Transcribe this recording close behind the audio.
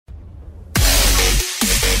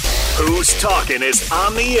Who's Talking is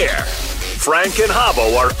on the air. Frank and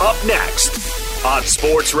Habbo are up next on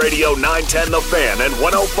Sports Radio 910 The Fan and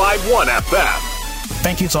 105.1 FM.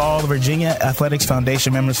 Thank you to all the Virginia Athletics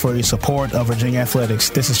Foundation members for your support of Virginia Athletics.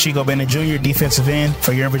 This is Chico Bennett Jr., defensive end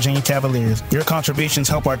for your Virginia Cavaliers. Your contributions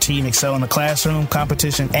help our team excel in the classroom,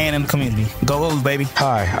 competition, and in the community. Go Wolves, baby.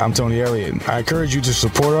 Hi, I'm Tony Elliott. I encourage you to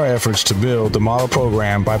support our efforts to build the model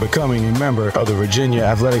program by becoming a member of the Virginia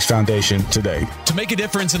Athletics Foundation today. To make a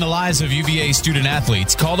difference in the lives of UVA student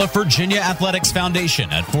athletes, call the Virginia Athletics Foundation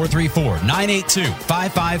at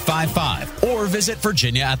 434-982-5555 or visit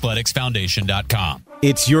virginiaathleticsfoundation.com.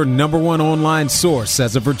 It's your number one online source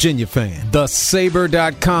as a Virginia fan.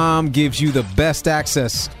 TheSaber.com gives you the best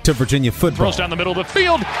access to Virginia football. Throws down the middle of the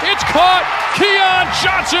field. It's caught. Keon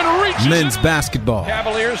Johnson reaches men's basketball.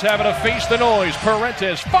 Cavaliers having to face the noise.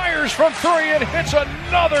 Parentes fires from three and hits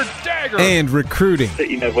another dagger. And recruiting.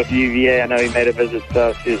 You know, with UVA, I know he made a visit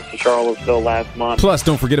to Charlottesville last month. Plus,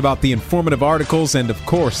 don't forget about the informative articles and, of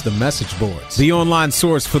course, the message boards. The online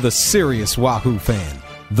source for the serious Wahoo fan.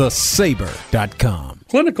 TheSaber.com.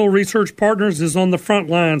 Clinical Research Partners is on the front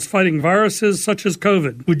lines fighting viruses such as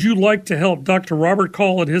COVID. Would you like to help Dr. Robert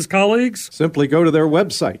Call and his colleagues? Simply go to their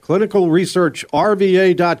website,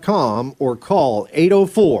 clinicalresearchrva.com, or call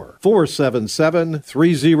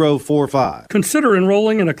 804-477-3045. Consider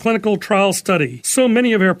enrolling in a clinical trial study. So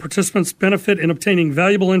many of our participants benefit in obtaining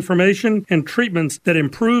valuable information and treatments that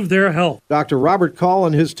improve their health. Dr. Robert Call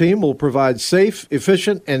and his team will provide safe,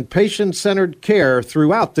 efficient, and patient-centered care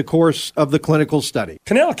throughout the course of the clinical study.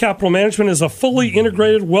 Canal Capital Management is a fully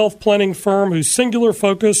integrated wealth planning firm whose singular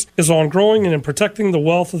focus is on growing and protecting the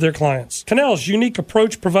wealth of their clients. Canal's unique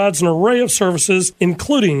approach provides an array of services,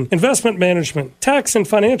 including investment management, tax and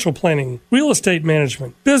financial planning, real estate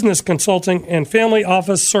management, business consulting, and family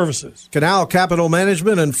office services. Canal Capital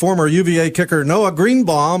Management and former UVA kicker Noah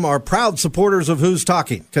Greenbaum are proud supporters of Who's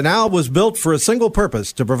Talking. Canal was built for a single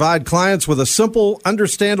purpose, to provide clients with a simple,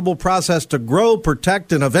 understandable process to grow,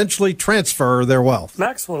 protect, and eventually transfer their wealth.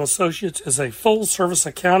 Maxwell & Associates is a full-service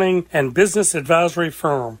accounting and business advisory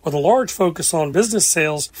firm with a large focus on business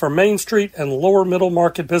sales for Main Street and lower middle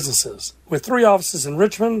market businesses. With 3 offices in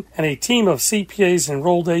Richmond and a team of CPAs and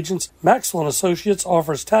enrolled agents, Maxwell & Associates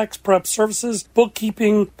offers tax prep services,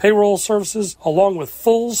 bookkeeping, payroll services, along with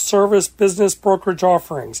full-service business brokerage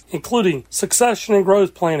offerings, including succession and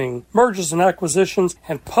growth planning, mergers and acquisitions,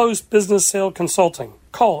 and post-business sale consulting.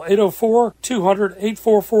 Call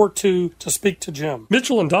 804-200-8442 to speak to Jim.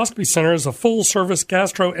 Mitchell Endoscopy Center is a full-service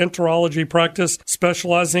gastroenterology practice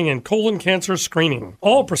specializing in colon cancer screening.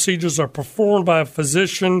 All procedures are performed by a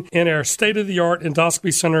physician in our state-of-the-art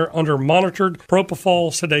endoscopy center under monitored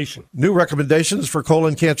propofol sedation. New recommendations for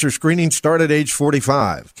colon cancer screening start at age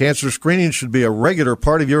 45. Cancer screening should be a regular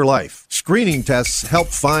part of your life. Screening tests help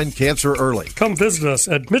find cancer early. Come visit us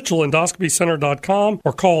at MitchellEndoscopyCenter.com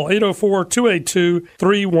or call 804-282-3114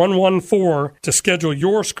 to schedule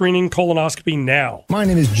your screening colonoscopy now. My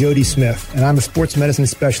name is Jody Smith, and I'm a sports medicine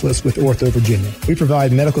specialist with Ortho Virginia. We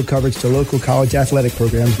provide medical coverage to local college athletic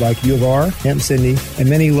programs like U of R, Hampton-Sydney, and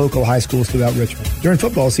many local high schools throughout Richmond. During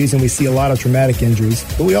football season, we see a lot of traumatic injuries,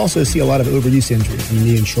 but we also see a lot of overuse injuries in the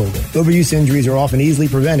knee and shoulder. Overuse injuries are often easily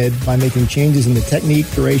prevented by making changes in the technique,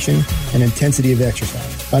 duration, and intensity of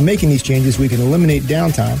exercise. By making these changes, we can eliminate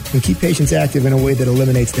downtime and keep patients active in a way that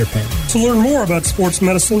eliminates their pain. To learn more about sports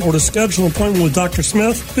medicine or to schedule an appointment with Dr.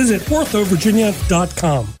 Smith, visit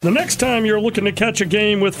orthovirginia.com. The next time you're looking to catch a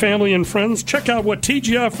game with family and friends, check out what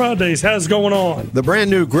TGI Fridays has going on. The brand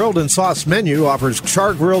new grilled and sauce menu offers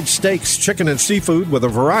char-grilled steaks, chicken, and seafood with a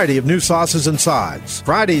variety of new sauces and sides.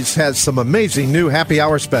 Fridays has some amazing new happy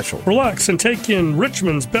hour specials. Relax and take in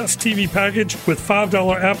Richmond's best TV package with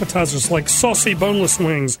 $5 appetizers like saucy boneless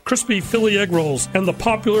wings, crispy Philly egg rolls, and the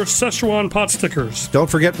popular Szechuan pot stickers. Don't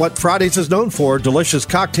forget what Fridays is known for: delicious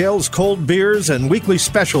cocktails, cold beers, and weekly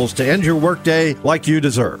specials to end your workday like you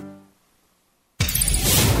deserve.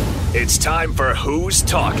 It's time for Who's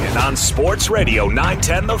Talking on Sports Radio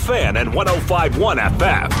 910 The Fan and 105.1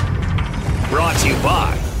 FM. Brought to you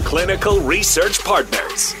by Clinical Research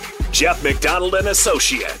Partners, Jeff McDonald and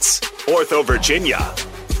Associates, Ortho Virginia,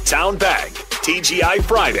 Town Bank, TGI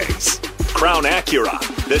Fridays, Crown Acura,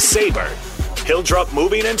 The Saber, Hildrup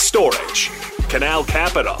Moving and Storage, Canal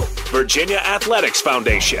Capital, Virginia Athletics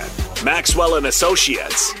Foundation, Maxwell &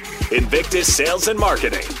 Associates, Invictus Sales and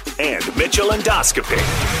Marketing, and Mitchell Endoscopy.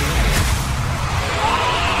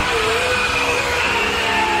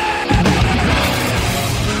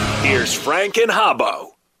 Here's Frank and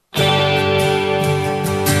Habbo.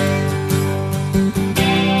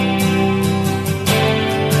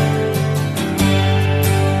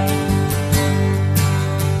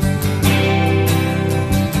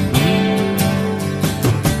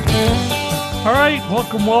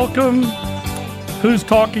 Welcome. Who's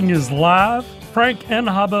Talking is live. Frank and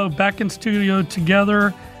Habbo back in studio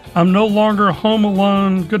together. I'm no longer home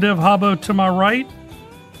alone. Good to have Habbo to my right.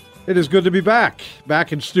 It is good to be back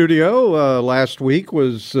in studio. Last week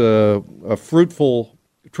was a fruitful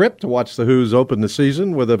trip to watch the Who's open the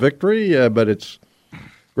season with a victory, but it's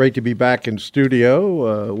great to be back in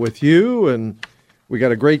studio with you, and we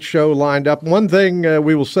got a great show lined up. One thing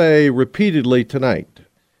we will say repeatedly tonight,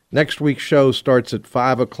 next week's show starts at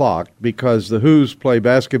 5 o'clock because the Who's play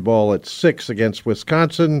basketball at 6 against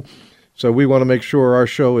Wisconsin, so we want to make sure our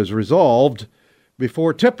show is resolved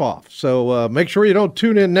before tip-off. So make sure you don't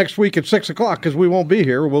tune in next week at 6 o'clock because we won't be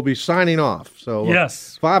here. We'll be signing off. So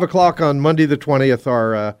yes. 5 o'clock on Monday the 20th,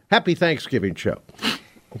 our Happy Thanksgiving show.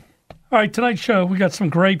 All right, tonight's show, we got some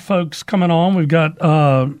great folks coming on. We've got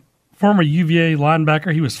former UVA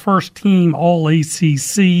linebacker. He was first team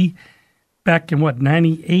All-ACC back in,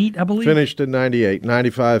 98, I believe? Finished in 98,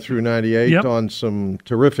 95 through 98 on some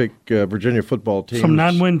terrific Virginia football teams. Some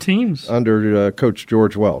 9-win teams. Under Coach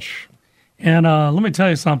George Welsh. And let me tell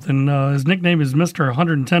you something. His nickname is Mr.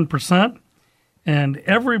 110%. And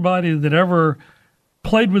everybody that ever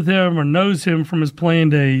played with him or knows him from his playing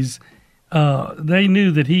days, they knew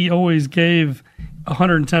that he always gave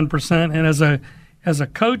 110%. And as a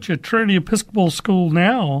coach at Trinity Episcopal School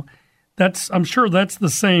now, I'm sure that's the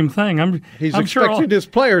same thing. He's expecting his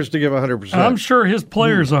players to give 100%. I'm sure his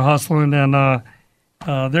players are hustling, and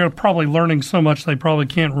they're probably learning so much they probably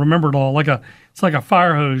can't remember it all. It's like a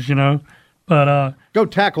fire hose, you know. But go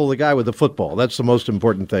tackle the guy with the football. That's the most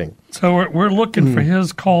important thing. So we're looking for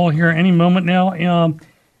his call here any moment now.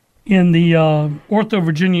 In the Ortho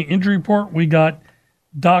Virginia injury report, we got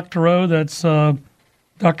Dr. O. That's Dr.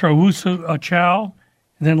 Owusu Chow.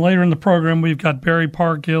 And then later in the program, we've got Barry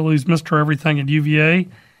Parkhill, who's Mr. Everything at UVA.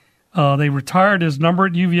 They retired his number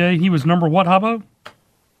at UVA. He was number what, Habbo?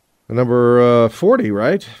 Number 40,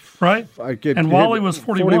 right? Right. And Wally was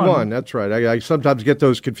 41. 41, that's right. I sometimes get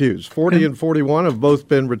those confused. 40 and 41 have both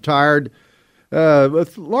been retired,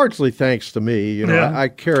 largely thanks to me. You know, I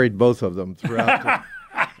carried both of them throughout.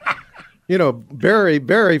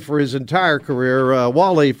 Barry for his entire career,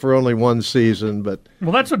 Wally for only one season. But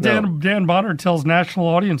that's what Dan Bonner tells national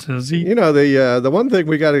audiences. The one thing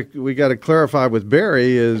we got to clarify with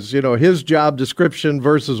Barry is his job description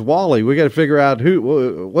versus Wally. We got to figure out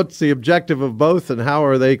what's the objective of both and how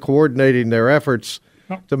are they coordinating their efforts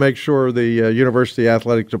to make sure the university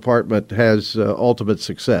athletic department has ultimate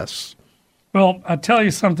success. Well, I'll tell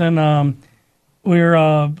you something.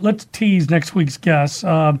 Let's tease next week's guest.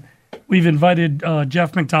 We've invited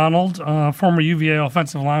Jeff McDonald, former UVA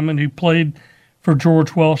offensive lineman who played for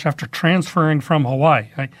George Welsh after transferring from Hawaii.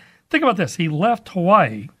 Think about this. He left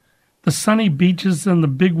Hawaii, the sunny beaches and the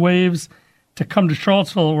big waves, to come to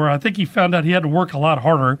Charlottesville, where I think he found out he had to work a lot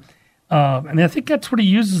harder. And I think that's what he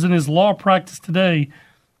uses in his law practice today,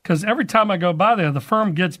 because every time I go by there, the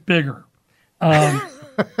firm gets bigger.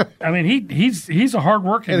 I mean, he's a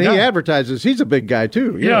hard-working guy. And he advertises. He's a big guy,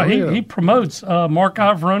 too. He promotes Mark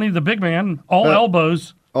Ivoroni, the big man, all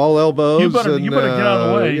elbows. All elbows. You better get out of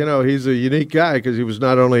the way. He's a unique guy because he was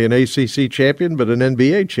not only an ACC champion, but an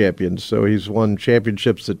NBA champion. So he's won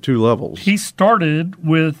championships at two levels. He started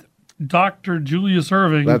with Dr. Julius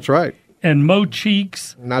Erving. That's right. And Mo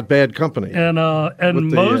Cheeks. Not bad company. And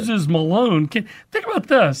Moses Malone. Think about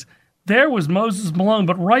this. There was Moses Malone,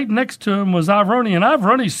 but right next to him was Ivoroni, and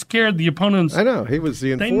Ivoroni scared the opponents. I know. He was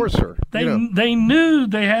the enforcer. They knew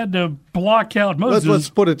they had to block out Moses. Let's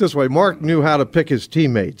put it this way. Mark knew how to pick his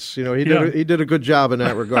teammates. He did a good job in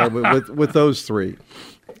that regard with those three.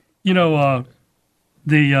 The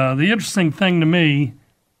interesting thing to me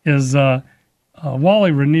is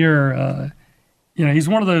Wally Rainier, he's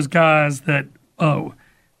one of those guys that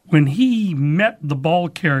when he met the ball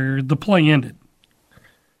carrier, the play ended.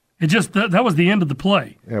 It just that was the end of the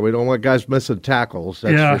play. Yeah, we don't want guys missing tackles.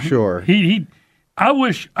 That's for sure. I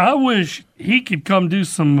wish he could come do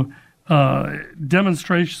some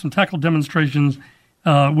demonstrations, some tackle demonstrations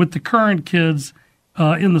with the current kids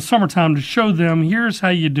in the summertime to show them here's how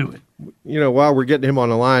you do it. While we're getting him on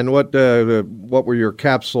the line, what were your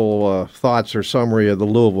capsule thoughts or summary of the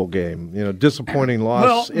Louisville game? Disappointing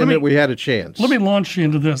loss in that we had a chance. Let me launch you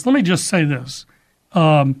into this. Let me just say this.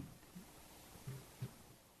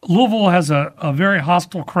 Louisville has a very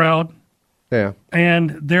hostile crowd. Yeah.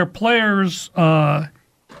 And their players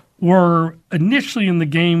were initially in the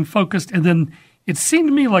game focused, and then it seemed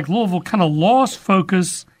to me like Louisville kind of lost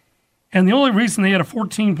focus, and the only reason they had a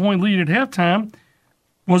 14-point lead at halftime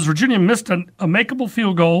was Virginia missed a makeable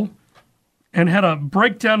field goal and had a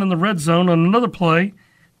breakdown in the red zone on another play,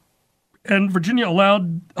 and Virginia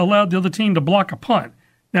allowed the other team to block a punt.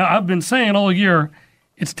 Now, I've been saying all year,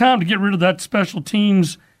 it's time to get rid of that special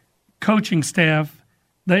teams coaching staff.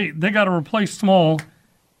 They got to replace Small,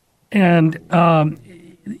 and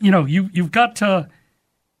you've got to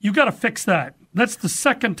fix that. That's the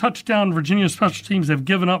second touchdown Virginia special teams have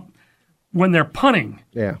given up when they're punting.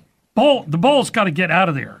 Yeah, the ball's got to get out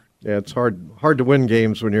of there. Yeah, it's hard to win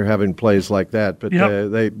games when you're having plays like that. But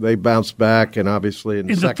they bounced back, and obviously in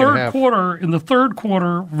the second half. In the third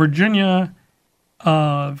quarter, Virginia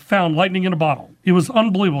found lightning in a bottle. It was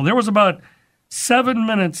unbelievable. There was about 7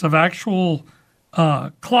 minutes of actual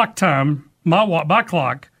clock time, my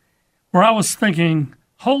clock, where I was thinking,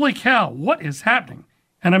 holy cow, what is happening?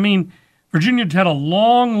 And I mean, Virginia had a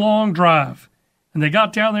long, long drive, and they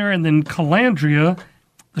got down there, and then Calandria,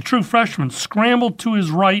 the true freshman, scrambled to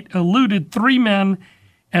his right, eluded 3 men,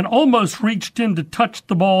 and almost reached in to touch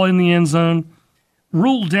the ball in the end zone,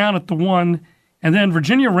 ruled down at the 1, and then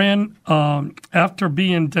Virginia ran after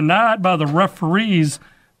being denied by the referees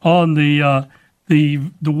on the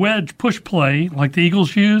wedge push play like the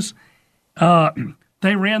Eagles use.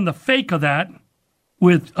 They ran the fake of that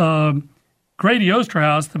with Grady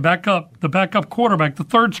Osterhaus, the backup quarterback, the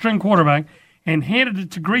third-string quarterback, and handed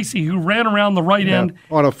it to Greasy, who ran around the right end.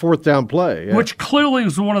 On a fourth down play. Which clearly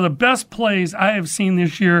was one of the best plays I have seen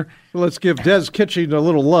this year. Well, let's give Des Kitching a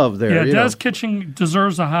little love there. Yeah, Des Kitching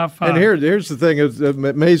deserves a high five. And here's the thing that's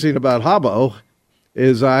amazing about Habbo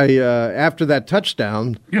is after that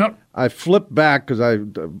touchdown, I flipped back because I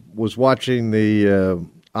was watching the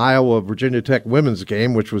Iowa-Virginia Tech women's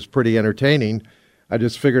game, which was pretty entertaining. I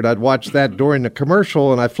just figured I'd watch that during the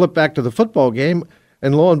commercial, and I flipped back to the football game.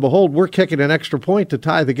 And lo and behold, we're kicking an extra point to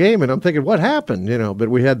tie the game, and I'm thinking, what happened? But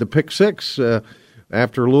we had the pick six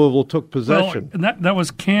after Louisville took possession. Well, and that was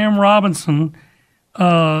Cam Robinson,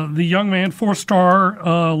 the young man, 4-star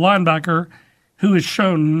linebacker, who has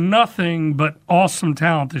shown nothing but awesome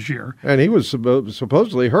talent this year. And he was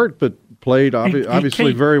supposedly hurt, but played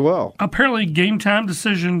obviously very well. Apparently, game time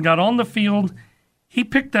decision, got on the field. He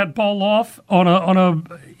picked that ball off on a.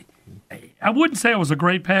 I wouldn't say it was a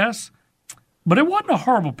great pass, but it wasn't a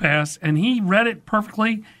horrible pass, and he read it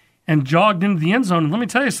perfectly and jogged into the end zone. And let me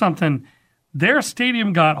tell you something. Their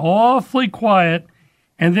stadium got awfully quiet,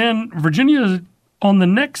 and then Virginia, on the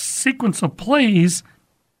next sequence of plays,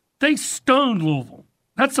 they stoned Louisville.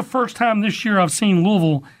 That's the first time this year I've seen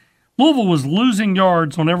Louisville. Louisville was losing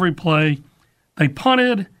yards on every play. They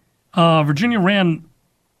punted. Virginia ran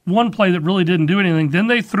one play that really didn't do anything. Then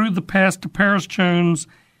they threw the pass to Paris Jones,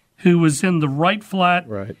 who was in the right flat.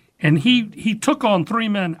 Right. And he took on 3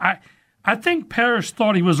 men. I think Parrish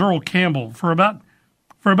thought he was Earl Campbell for about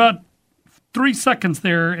 3 seconds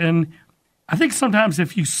there. And I think sometimes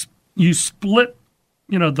if you split,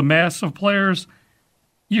 the mass of players,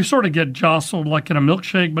 you sort of get jostled like in a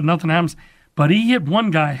milkshake, but nothing happens. But he hit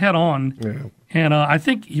one guy head on, and I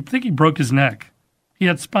think he broke his neck. He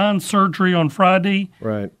had spine surgery on Friday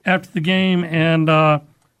after the game, and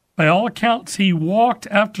by all accounts, he walked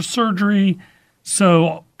after surgery.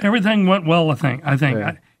 So everything went well, I think.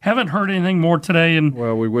 I haven't heard anything more today. And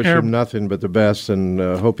well, we wish him nothing but the best, and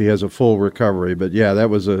hope he has a full recovery. But yeah, that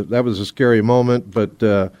was a scary moment. But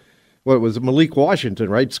what was it, Malik Washington,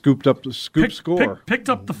 right? Scooped up the score, picked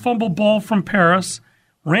up the fumble ball from Paris,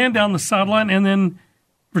 ran down the sideline, and then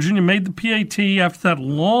Virginia made the PAT after that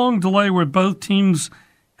long delay where both teams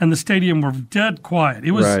and the stadium were dead quiet.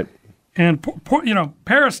 It was, and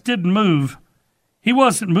Paris didn't move. He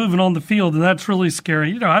wasn't moving on the field, and that's really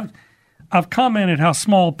scary. I've commented how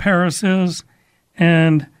small Paris is,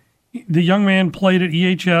 and the young man played at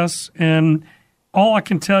EHS, and all I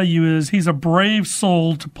can tell you is he's a brave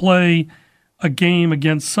soul to play a game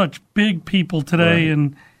against such big people today,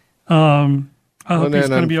 and I hope he's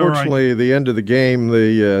going to be all right. Unfortunately, the end of the game,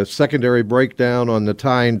 the secondary breakdown on the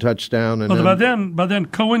tying touchdown. And by then,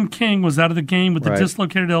 Cohen King was out of the game with the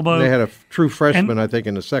dislocated elbow. And they had a true freshman, I think,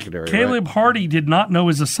 in the secondary. Caleb Hardy did not know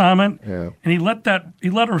his assignment, and he let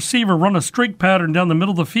a receiver run a streak pattern down the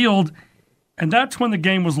middle of the field, and that's when the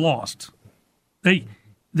game was lost. They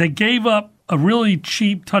gave up a really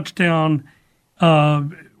cheap touchdown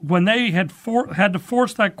when they had to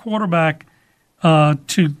force that quarterback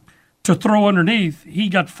to throw underneath. He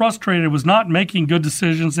got frustrated, was not making good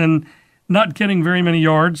decisions and not getting very many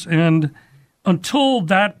yards. And until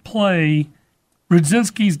that play,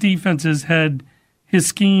 Rudzinski's defenses his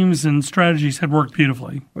schemes and strategies had worked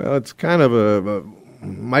beautifully. Well, it's kind of a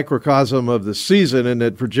microcosm of the season in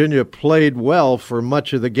that Virginia played well for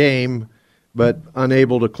much of the game, but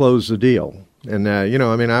unable to close the deal. And,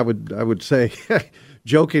 I would say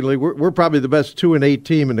jokingly, we're probably the best 2-8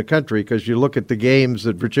 team in the country because you look at the games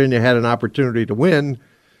that Virginia had an opportunity to win.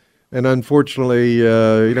 And unfortunately,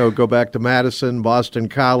 go back to Madison, Boston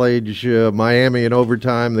College, Miami in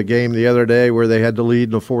overtime, the game the other day where they had to lead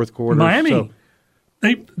in the fourth quarter. Miami,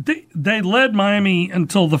 they led Miami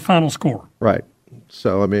until the final score. Right.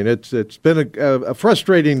 So, I mean, it's been a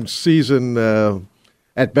frustrating season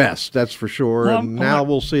at best, that's for sure. Well, and now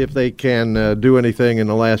we'll see if they can do anything in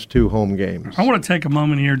the last two home games. I want to take a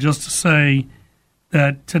moment here just to say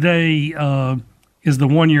that today is the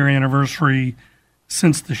one-year anniversary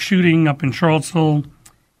since the shooting up in Charlottesville,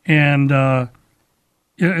 and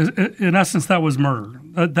in essence, that was murder.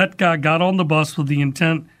 That guy got on the bus with the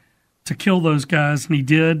intent to kill those guys, and he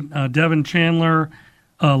did. Devin Chandler,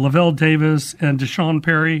 Lavelle Davis, and Deshaun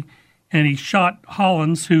Perry, and he shot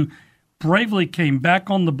Hollins, who bravely came back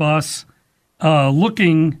on the bus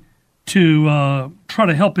looking to try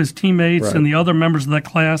to help his teammates and the other members of that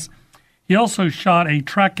class. He also shot a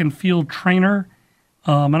track and field trainer,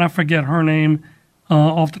 and I forget her name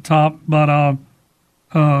off the top, but I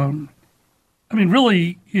mean,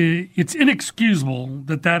 really, it's inexcusable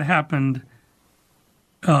that happened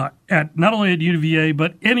at not only at UVA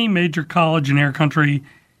but any major college in our country.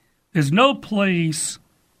 There's no place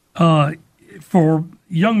for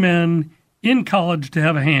young men in college to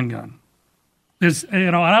have a handgun. There's,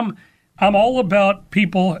 I'm all about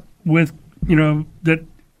people with, that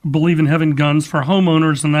believe in having guns for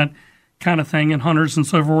homeowners and that kind of thing, and hunters and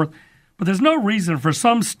so forth. But there's no reason for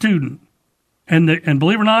some student, and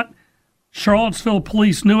believe it or not, Charlottesville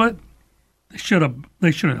police knew it. They should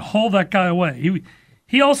have hauled that guy away.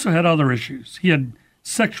 He also had other issues. He had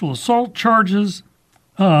sexual assault charges.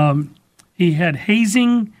 He had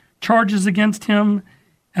hazing charges against him,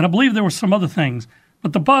 and I believe there were some other things.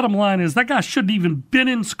 But the bottom line is that guy shouldn't even been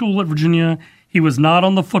in school at Virginia. He was not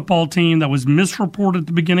on the football team. That was misreported at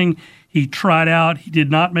the beginning. He tried out. He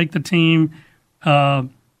did not make the team.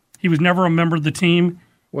 He was never a member of the team.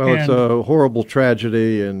 Well, it's a horrible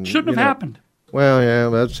tragedy, and shouldn't have happened. Well, yeah,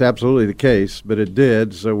 that's absolutely the case, but it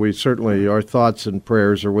did. So we certainly, our thoughts and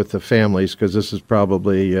prayers are with the families, because this is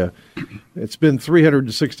probably, it's been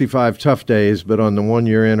 365 tough days, but on the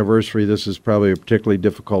one-year anniversary, this is probably a particularly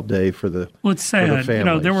difficult day for the Well, it's sad. For the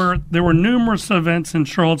families. There were numerous events in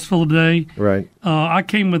Charlottesville today. Right. I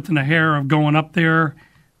came within a hair of going up there,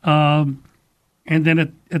 and then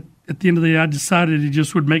at the end of the day, I decided it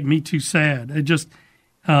just would make me too sad. It just.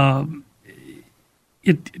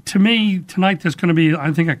 To me, tonight there's going to be,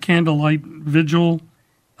 I think, a candlelight vigil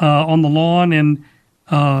on the lawn, and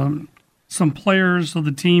some players of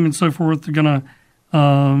the team and so forth are going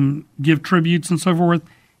to give tributes and so forth.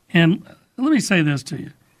 And let me say this to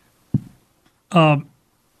you.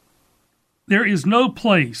 There is no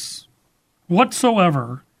place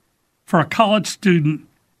whatsoever for a college student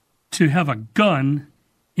to have a gun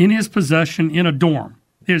in his possession in a dorm.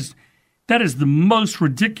 That is the most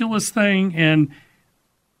ridiculous thing, and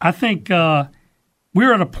I think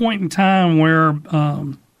we're at a point in time where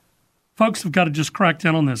folks have got to just crack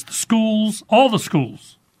down on this. The schools, all the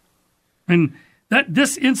schools. And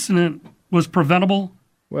this incident was preventable.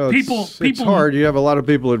 Well, it's hard. You have a lot of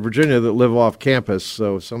people in Virginia that live off campus,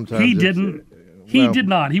 so sometimes he didn't. He did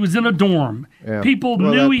not. He was in a dorm. Yeah. People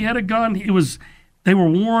knew he had a gun. They were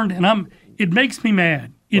warned, and it makes me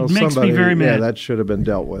mad. It makes me very mad. Yeah, that should have been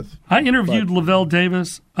dealt with. I interviewed Lavelle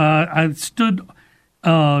Davis. I stood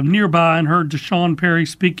nearby and heard Deshaun Perry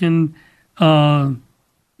speaking, the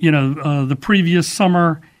previous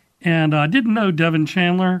summer, and I didn't know Devin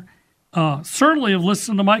Chandler. Certainly have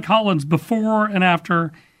listened to Mike Hollins before and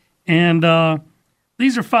after, and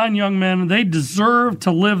these are fine young men. They deserve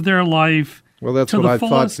to live their life. Well, that's what I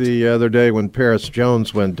thought the other day when Paris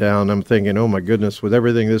Jones went down. I'm thinking, oh my goodness, with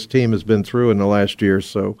everything this team has been through in the last year,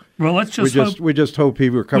 so well, we just hope he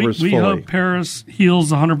recovers fully. We hope Paris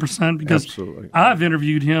heals 100% because Absolutely. I've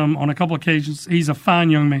interviewed him on a couple occasions. He's a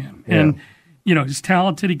fine young man, and he's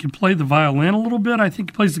talented. He can play the violin a little bit. I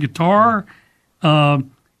think he plays the guitar.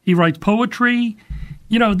 He writes poetry.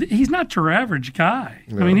 He's not your average guy.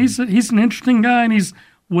 No. I mean, he's an interesting guy, and he's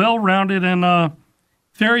well-rounded and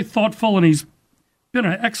very thoughtful, and he's been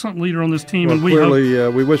an excellent leader on this team. Well,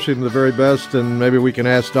 and we wish him the very best, and maybe we can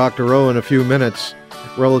ask Dr. O in a few minutes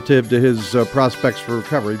relative to his prospects for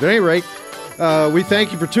recovery. But at any rate, we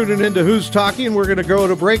thank you for tuning in to Who's Talking. We're going to go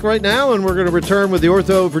to break right now, and we're going to return with the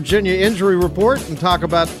Ortho Virginia injury report and talk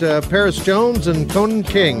about Paris Jones and Conan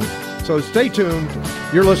King. So stay tuned.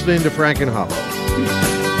 You're listening to Frank and Hollow.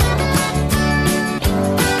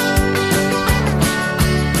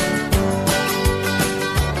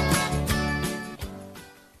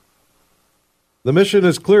 The mission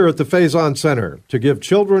is clear at the Faison Center, to give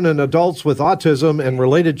children and adults with autism and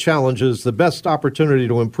related challenges the best opportunity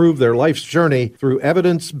to improve their life's journey through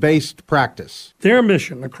evidence-based practice. Their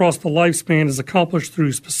mission across the lifespan is accomplished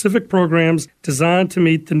through specific programs designed to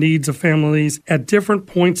meet the needs of families at different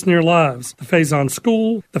points in their lives. The Faison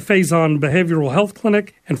School, the Faison Behavioral Health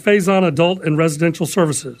Clinic, and Faison Adult and Residential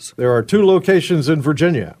Services. There are 2 locations in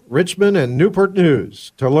Virginia, Richmond and Newport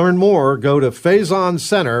News. To learn more, go to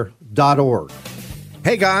FaisonCenter.org.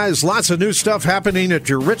 Hey guys, lots of new stuff happening at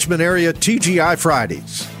your Richmond area TGI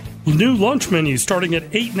Fridays. New lunch menus starting at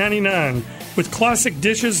 $8.99 with classic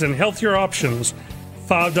dishes and healthier options.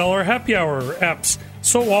 $5 happy hour apps.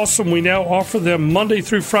 So awesome we now offer them Monday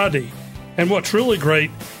through Friday. And what's really great,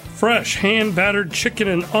 fresh hand-battered chicken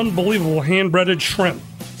and unbelievable hand-breaded shrimp.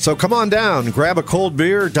 So come on down, grab a cold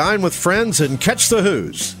beer, dine with friends, and catch the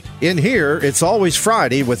Who's. In here, it's always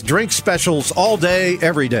Friday with drink specials all day,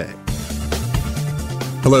 every day.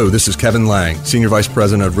 Hello, this is Kevin Lang, Senior Vice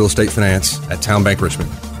President of Real Estate Finance at Town Bank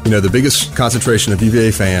Richmond. You know, the biggest concentration of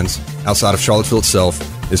UVA fans outside of Charlottesville itself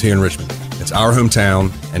is here in Richmond. It's our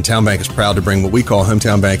hometown, and Town Bank is proud to bring what we call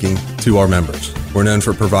hometown banking to our members. We're known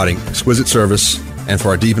for providing exquisite service and for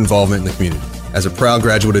our deep involvement in the community. As a proud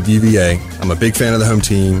graduate of UVA, I'm a big fan of the home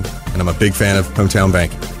team, and I'm a big fan of hometown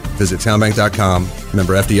banking. Visit townbank.com,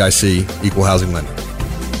 member FDIC, equal housing lender.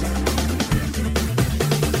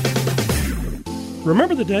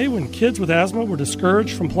 Remember the day when kids with asthma were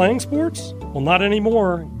discouraged from playing sports? Well, not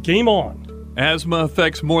anymore. Game on. Asthma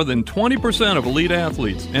affects more than 20% of elite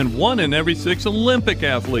athletes and 1 in every 6 Olympic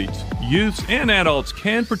athletes. Youths and adults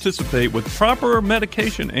can participate with proper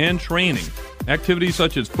medication and training. Activities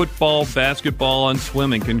such as football, basketball, and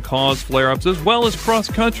swimming can cause flare-ups as well as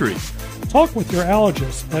cross-country. Talk with your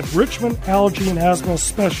allergist at Richmond Allergy and Asthma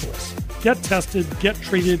Specialists. Get tested, get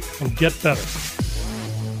treated, and get better.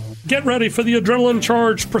 Get ready for the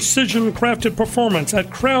adrenaline-charged, precision-crafted performance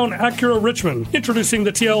at Crown Acura Richmond. Introducing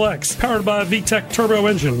the TLX, powered by a VTEC turbo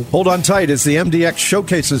engine. Hold on tight as the MDX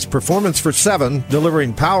showcases performance for 7,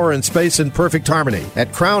 delivering power and space in perfect harmony.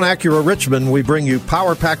 At Crown Acura Richmond, we bring you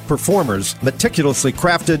power-packed performers, meticulously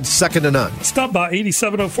crafted, second to none. Stop by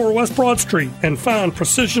 8704 West Broad Street and find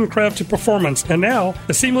precision-crafted performance, and now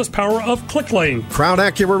the seamless power of Click Lane. Crown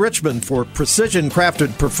Acura Richmond for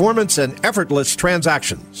precision-crafted performance and effortless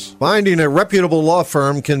transactions. Finding a reputable law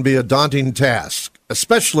firm can be a daunting task,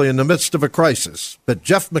 especially in the midst of a crisis. But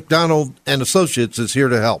Jeff McDonald and Associates is here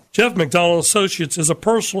to help. Jeff McDonald Associates is a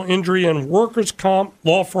personal injury and workers' comp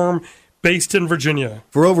law firm based in Virginia.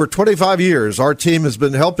 For over 25 years, our team has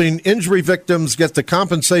been helping injury victims get the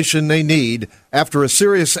compensation they need after a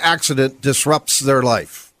serious accident disrupts their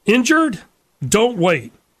life. Injured? Don't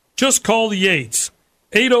wait. Just call the Yates.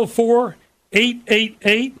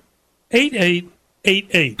 804-888-8888.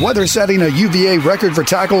 Whether setting a UVA record for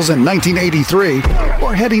tackles in 1983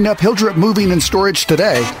 or heading up Hildrep Moving and Storage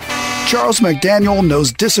today, Charles McDaniel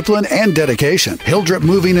knows discipline and dedication. Hildrep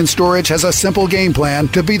Moving and Storage has a simple game plan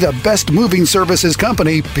to be the best moving services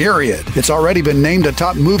company, period. It's already been named a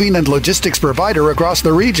top moving and logistics provider across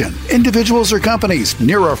the region. Individuals or companies,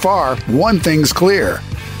 near or far, one thing's clear.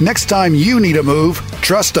 Next time you need a move,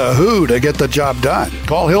 trust a who to get the job done.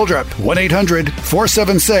 Call Hildrep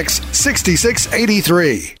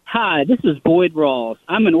 1-800-476-6683. Hi, this is Boyd Rawls.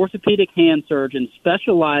 I'm an orthopedic hand surgeon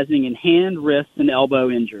specializing in hand, wrist, and elbow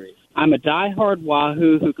injuries. I'm a diehard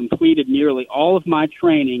Wahoo who completed nearly all of my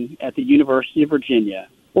training at the University of Virginia.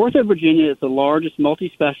 Ortho Virginia is the largest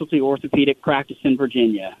multi-specialty orthopedic practice in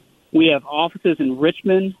Virginia. We have offices in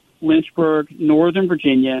Richmond, Lynchburg, Northern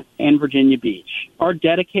Virginia, and Virginia Beach. Our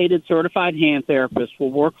dedicated certified hand therapists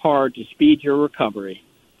will work hard to speed your recovery.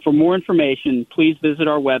 For more information, please visit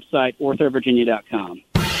our website, orthovirginia.com.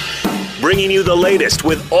 Bringing you the latest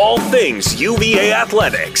with all things UVA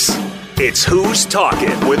athletics. It's Who's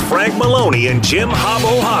Talking with Frank Maloney and Jim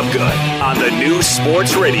Hobbo Hobgood on the new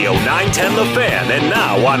Sports Radio 910 The Fan and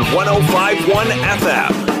now on 105.1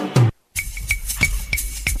 FM.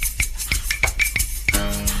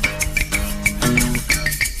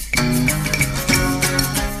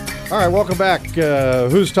 All right, welcome back.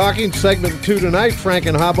 Who's Talking? Segment 2 tonight. Frank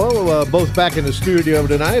and Hobbo both back in the studio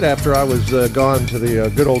tonight after I was gone to the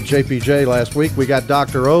good old JPJ last week. We got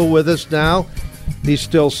Dr. O with us now. He's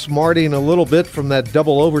still smarting a little bit from that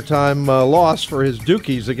double overtime loss for his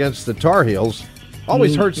Dukies against the Tar Heels.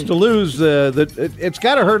 Always hurts to lose. It's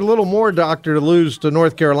got to hurt a little more, Doctor, to lose to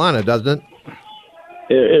North Carolina, doesn't it?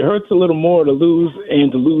 it hurts a little more to lose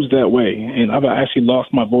and to lose that way. And I've actually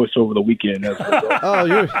lost my voice over the weekend as a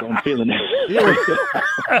result. So I'm feeling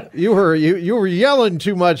it. You were yelling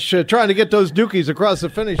too much, trying to get those Dukies across the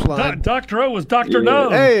finish line. Dr. O was Dr. No.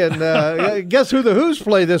 Hey, and guess who the Who's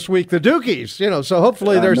play this week? The Dukies. So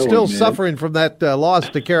hopefully they're still suffering from that loss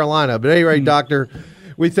to Carolina. But at any rate, Doctor,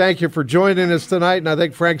 we thank you for joining us tonight, and I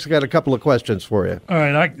think Frank's got a couple of questions for you. All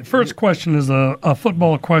right. First question is a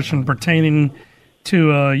football question pertaining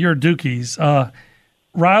to your Dukies.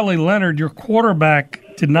 Riley Leonard, your quarterback,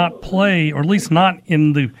 did not play, or at least not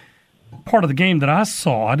in the part of the game that I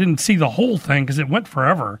saw. I didn't see the whole thing because it went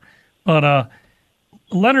forever. But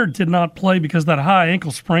Leonard did not play because of that high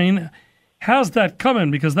ankle sprain. How's that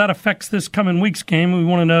coming? Because that affects this coming week's game. We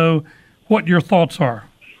want to know what your thoughts are.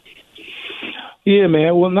 Yeah,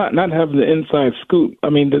 man. Well, not having the inside scoop. I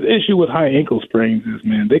mean, the issue with high ankle sprains is,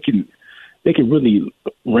 man, they can really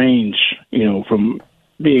range, from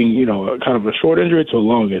being, kind of a short injury to a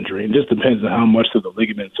long injury. It just depends on how much of the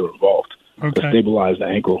ligaments are involved to stabilize the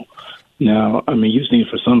ankle. Now, I mean, you've seen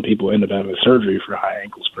for some people end up having surgery for high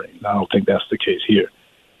ankle sprains. I don't think that's the case here.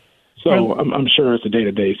 So I'm sure it's a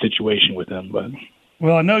day-to-day situation with them. But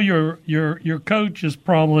well, I know your coach is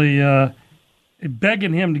probably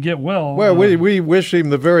begging him to get well. Well, we wish him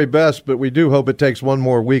the very best, but we do hope it takes one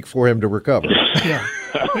more week for him to recover. Yeah.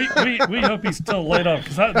 We hope he's still laid up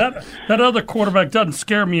because that other quarterback doesn't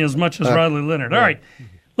scare me as much as Riley Leonard. All right,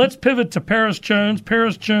 let's pivot to Paris Jones.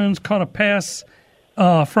 Paris Jones caught a pass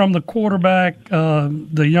from the quarterback,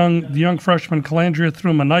 the young freshman Calandria threw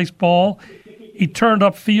him a nice ball. He turned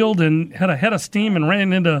upfield and had a head of steam and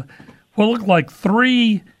ran into what looked like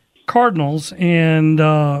 3 Cardinals, and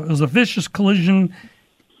it was a vicious collision,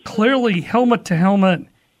 clearly helmet to helmet,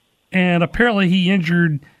 and apparently he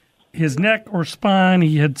injured his neck or spine.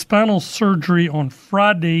 He had spinal surgery on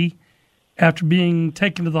Friday after being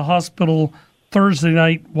taken to the hospital Thursday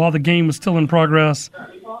night while the game was still in progress.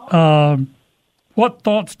 What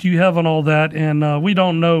thoughts do you have on all that? And we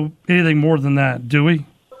don't know anything more than that, do we?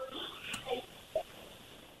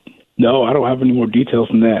 No, I don't have any more details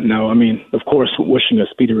than that. Now, I mean, of course, wishing a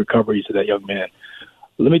speedy recovery to that young man.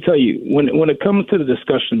 Let me tell you, when it comes to the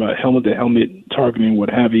discussion about helmet-to-helmet targeting, what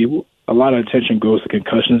have you, a lot of attention goes to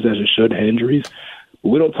concussions, as it should, head injuries. But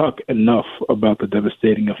we don't talk enough about the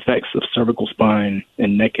devastating effects of cervical spine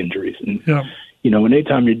and neck injuries. And,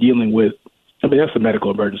 anytime you're dealing with, that's a medical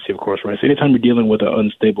emergency, of course, right? So anytime you're dealing with an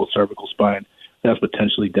unstable cervical spine, that's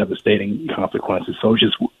potentially devastating consequences. So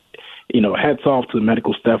just, hats off to the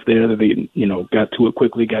medical staff there that they, got to it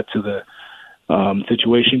quickly, got to the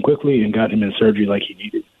situation quickly, and got him in surgery like he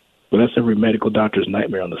needed. But that's every medical doctor's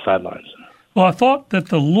nightmare on the sidelines. Well, I thought that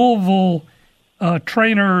the Louisville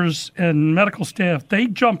trainers and medical staff, they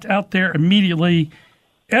jumped out there immediately.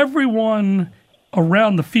 Everyone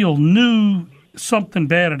around the field knew something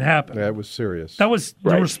bad had happened. That was serious. The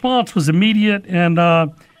response was immediate,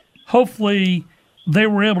 and hopefully they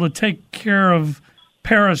were able to take care of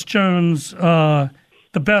Paris Jones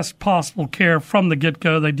the best possible care from the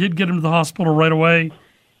get-go. They did get him to the hospital right away,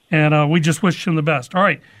 and we just wish him the best. All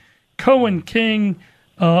right, Cohen King,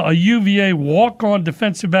 a UVA walk-on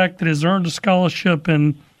defensive back that has earned a scholarship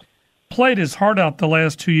and played his heart out the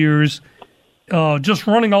last 2 years, just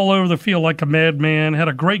running all over the field like a madman, had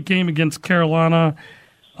a great game against Carolina.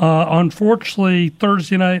 Unfortunately,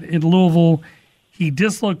 Thursday night in Louisville, he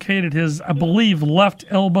dislocated his, I believe, left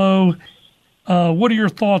elbow. What are your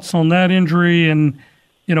thoughts on that injury, and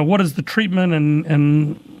what is the treatment,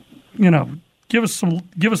 and give us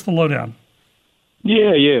the lowdown.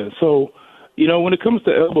 Yeah. So, when it comes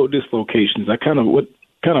to elbow dislocations, what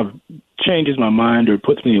kind of changes my mind or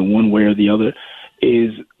puts me in one way or the other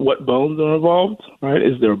is what bones are involved, right?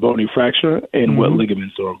 Is there a bony fracture, and what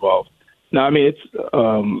ligaments are involved? Now, I mean, it's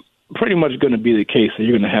pretty much going to be the case that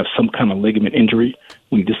you're going to have some kind of ligament injury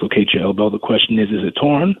when you dislocate your elbow. The question is it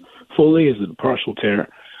torn fully? Is it a partial tear?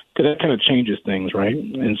 Because that kind of changes things, right?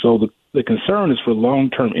 And so the concern is for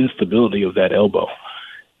long-term instability of that elbow.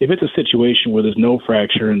 If it's a situation where there's no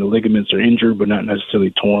fracture and the ligaments are injured but not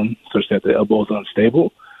necessarily torn, such that the elbow is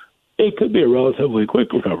unstable, it could be a relatively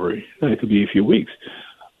quick recovery. It could be a few weeks.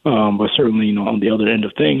 But certainly, on the other end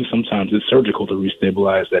of things, sometimes it's surgical to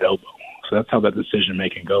restabilize that elbow. So that's how that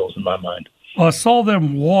decision-making goes in my mind. Well, I saw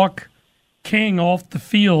them walk King off the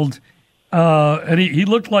field, and he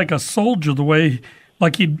looked like a soldier the way –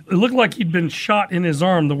 it looked like he'd been shot in his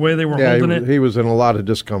arm the way they were holding it. He was in a lot of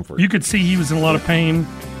discomfort. You could see he was in a lot of pain.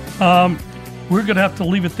 We're going to have to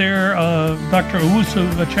leave it there. Dr.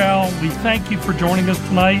 Owusu-Achiaw, we thank you for joining us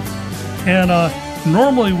tonight. And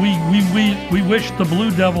normally we wish the Blue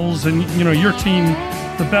Devils and your team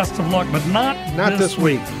the best of luck, but not this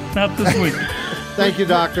week. Not this week. Thank you,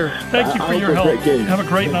 Doctor. Thank you for your help. Have a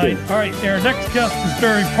great night. All right, our next guest is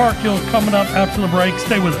Barry Parkhill coming up after the break.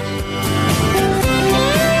 Stay with us.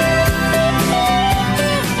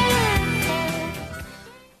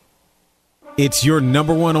 It's your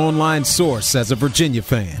number one online source as a Virginia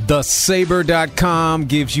fan. TheSaber.com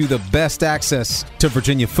gives you the best access to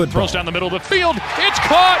Virginia football. Throws down the middle of the field. It's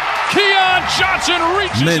caught. Keon Johnson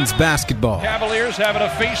reaches men's it. basketball. Cavaliers having to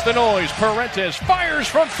face the noise. Parentes fires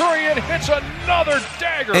from three and hits another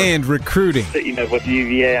dagger. And recruiting. You know, with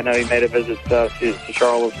UVA, I know he made a visit to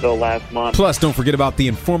Charlottesville last month. Plus, don't forget about the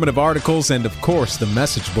informative articles and, of course, the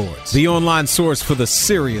message boards. The online source for the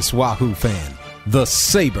serious Wahoo fan.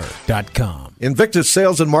 TheSaber.com. Invictus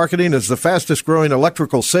Sales and Marketing is the fastest-growing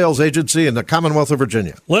electrical sales agency in the Commonwealth of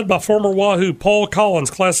Virginia. Led by former Wahoo Paul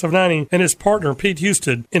Collins, class of 90, and his partner Pete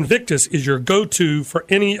Houston, Invictus is your go-to for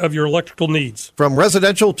any of your electrical needs. From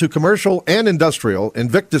residential to commercial and industrial,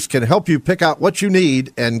 Invictus can help you pick out what you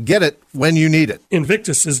need and get it when you need it.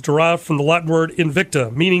 Invictus is derived from the Latin word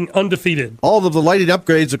invicta, meaning undefeated. All of the lighting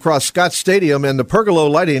upgrades across Scott Stadium and the pergola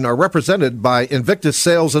lighting are represented by Invictus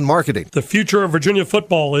Sales and Marketing. The future of Virginia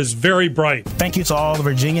football is very bright. Thank you to all the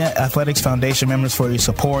Virginia Athletics Foundation members for your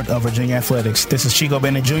support of Virginia Athletics. This is Chico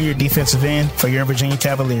Bennett Jr., defensive end for your Virginia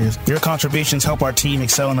Cavaliers. Your contributions help our team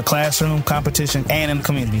excel in the classroom, competition, and in the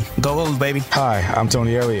community. Go Hoos, baby. Hi, I'm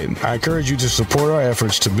Tony Elliott. I encourage you to support our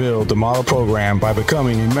efforts to build the model program by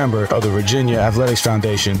becoming a member of the Virginia Athletics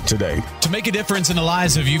Foundation today. To make a difference in the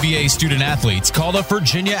lives of UVA student athletes, call the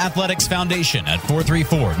Virginia Athletics Foundation at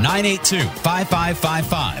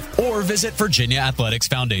 434-982-5555 or visit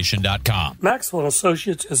virginiaathleticsfoundation.com. Maxwell &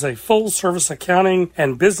 Associates is a full-service accounting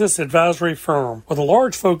and business advisory firm with a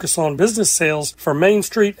large focus on business sales for Main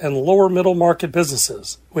Street and lower middle market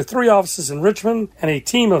businesses. With 3 offices in Richmond and a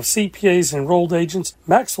team of CPAs and enrolled agents,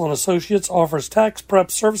 Maxwell & Associates offers tax prep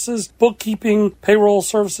services, bookkeeping, payroll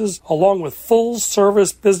services, along with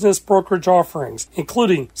full-service business brokerage offerings,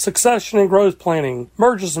 including succession and growth planning,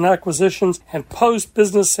 mergers and acquisitions, and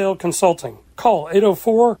post-business sale consulting. Call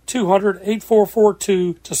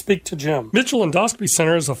 804-200-8442 to speak to Jim. Mitchell Endoscopy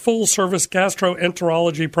Center is a full-service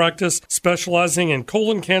gastroenterology practice specializing in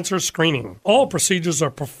colon cancer screening. All procedures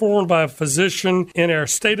are performed by a physician in our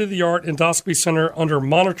state-of-the-art endoscopy center under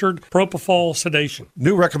monitored propofol sedation.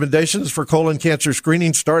 New recommendations for colon cancer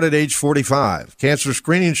screening start at age 45. Cancer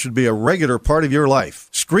screening should be a regular part of your life.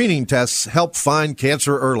 Screening tests help find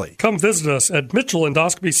cancer early. Come visit us at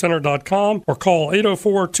mitchellendoscopycenter.com or call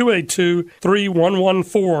 804-282-3114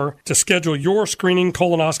 to schedule your screening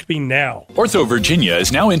colonoscopy now. Ortho Virginia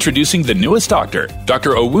is now introducing the newest doctor, Dr.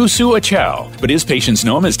 Owusu Achow, but his patients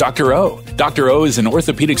know him as Dr. O. Dr. O is an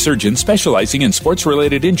orthopedic surgeon specializing in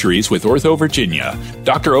sports-related injuries with Ortho Virginia.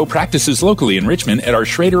 Dr. O practices locally in Richmond at our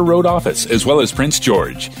Schrader Road office, as well as Prince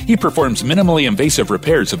George. He performs minimally invasive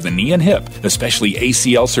repairs of the knee and hip, especially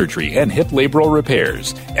ACL surgery and hip labral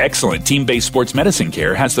repairs. Excellent team-based sports medicine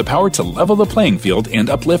care has the power to level the playing field and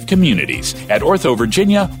uplift communities. At Ortho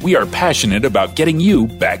Virginia, we are passionate about getting you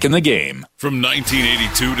back in the game. From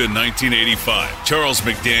 1982 to 1985, Charles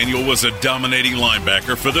McDaniel was a dominating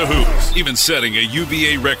linebacker for the Hoos, even setting a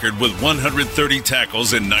UVA record with 130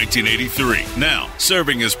 tackles in 1983. Now,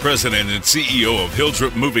 serving as president and CEO of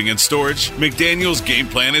Hildrep Moving and Storage, McDaniel's game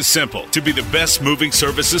plan is simple: to be the best moving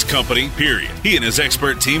services company, period. He and his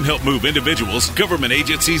expert team help move individuals, government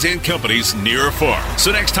agencies, and companies near or far.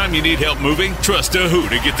 So next time you need help moving, trust a Who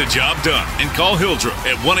to get the job done. And call Hildrep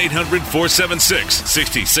at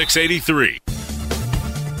 1-800-476-6683.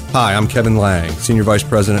 Hi, I'm Kevin Lang, Senior Vice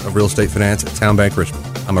President of Real Estate Finance at Town Bank Richmond.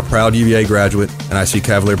 I'm a proud UVA graduate, and I see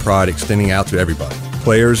Cavalier pride extending out to everybody.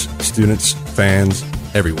 Players, students, fans,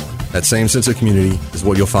 everyone. That same sense of community is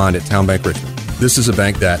what you'll find at Town Bank Richmond. This is a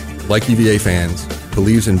bank that, like UVA fans,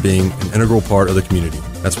 believes in being an integral part of the community.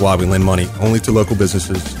 That's why we lend money only to local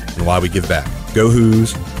businesses and why we give back. Go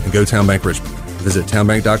Hoos and go Town Bank Richmond. Visit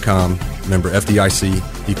townbank.com, member FDIC,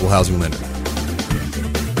 equal housing lender.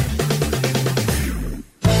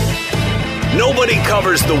 Nobody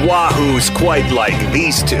covers the Wahoos quite like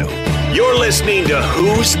these two. You're listening to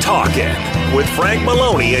Who's Talking with Frank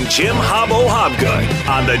Maloney and Jim Hobbo Hobgood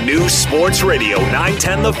on the new Sports Radio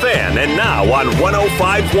 910 The Fan and now on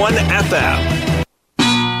 105.1 FM.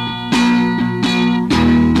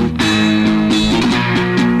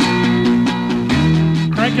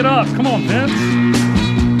 Crank it up. Come on, Vince.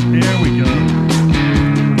 There we go.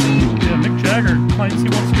 Yeah, Mick Jagger claims he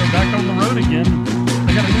wants to go back on the road again.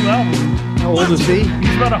 They got a new album. How old is he?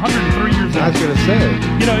 He's about 103 years old. I was going to say.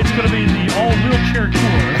 You know, it's going to be the all-wheelchair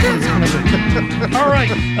tour. That's what it's going to be. All right.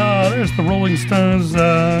 There's the Rolling Stones.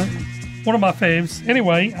 one of my faves.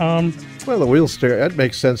 Anyway, well, the wheelchair, that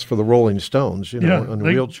makes sense for the Rolling Stones. On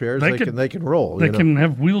wheelchairs, they can roll. They can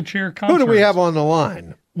have wheelchair concerts. Who do we have on the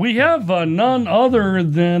line? We have none other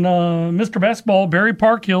than Mr. Basketball, Barry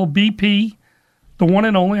Parkhill, BP, the one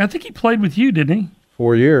and only. I think he played with you, didn't he?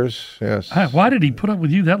 4 years, yes. Why did he put up with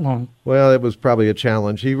you that long? Well, it was probably a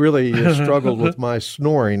challenge. He really struggled with my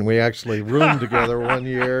snoring. We actually roomed together one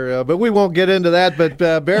year, but we won't get into that. But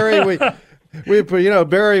Barry,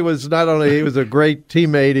 Barry was not only he was a great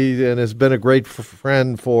teammate and has been a great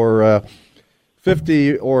friend for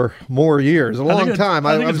 50 or more years, a long time.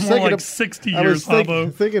 I think it's more like 60 years. I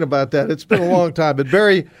was thinking about that. It's been a long time. But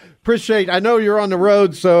Barry, I know you're on the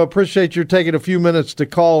road, so appreciate you taking a few minutes to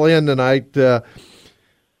call in tonight.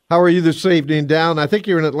 How are you this evening down? I think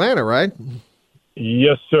you're in Atlanta, right?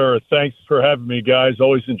 Yes, sir. Thanks for having me, guys.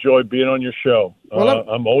 Always enjoy being on your show.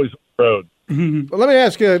 I'm always on the road. Well, let me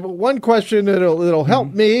ask you one question that'll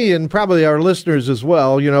help me and probably our listeners as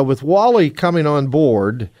well. With Wally coming on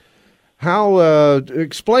board,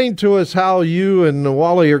 explain to us how you and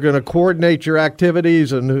Wally are going to coordinate your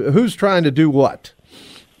activities and who's trying to do what.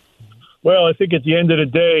 Well, I think at the end of the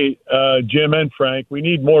day, Jim and Frank, we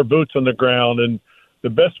need more boots on the ground, and the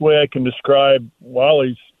best way I can describe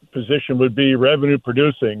Wally's position would be revenue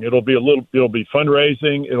producing. It'll be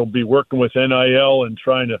fundraising. It'll be working with NIL and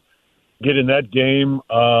trying to get in that game,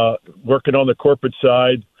 working on the corporate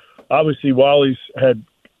side. Obviously, Wally's had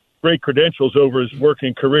great credentials over his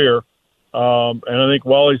working career. And I think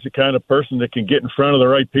Wally's the kind of person that can get in front of the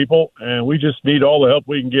right people, and we just need all the help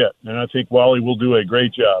we can get. And I think Wally will do a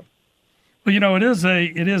great job. Well, it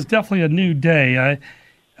is definitely a new day.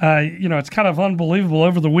 It's kind of unbelievable.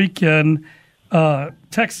 Over the weekend,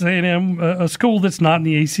 Texas A&M, a school that's not in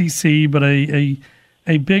the ACC, but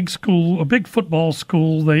a big school, a big football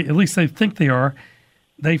school. At least they think they are.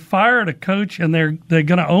 They fired a coach, and they're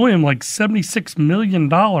going to owe him like $76 million.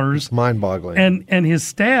 It's mind-boggling. And his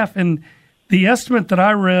staff. And the estimate that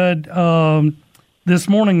I read this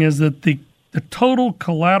morning is that the total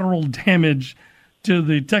collateral damage to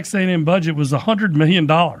the Texas A&M budget was $100 million.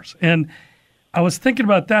 And I was thinking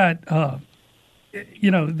about that.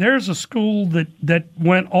 There's a school that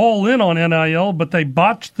went all in on NIL, but they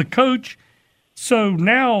botched the coach. So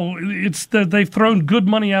now they've thrown good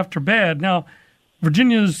money after bad. Now,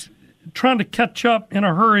 Virginia's trying to catch up in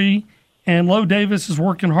a hurry, and Lo Davis is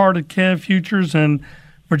working hard at Cav Futures, and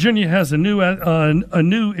Virginia has a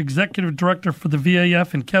new executive director for the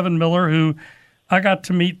VAF, and Kevin Miller, who I got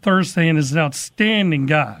to meet Thursday and is an outstanding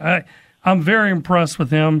guy. I'm very impressed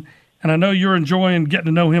with him. And I know you're enjoying getting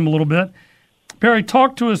to know him a little bit. Barry,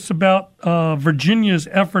 talk to us about Virginia's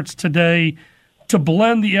efforts today to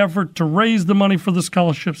blend the effort to raise the money for the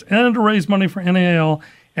scholarships and to raise money for NIL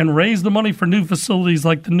and raise the money for new facilities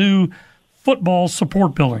like the new football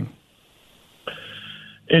support building.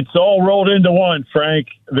 It's all rolled into one, Frank.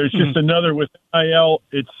 There's just another with NIL.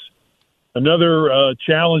 It's another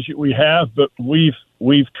challenge that we have, but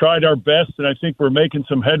we've tried our best, and I think we're making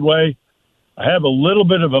some headway. I have a little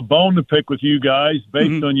bit of a bone to pick with you guys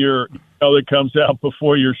based on your email that comes out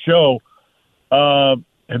before your show.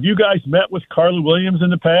 Have you guys met with Carla Williams in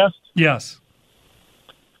the past? Yes.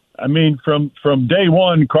 I mean, from day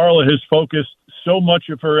one, Carla has focused so much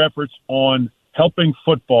of her efforts on helping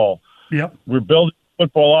football. Yep. We're building a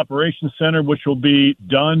football operations center, which will be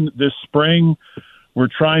done this spring. We're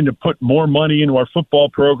trying to put more money into our football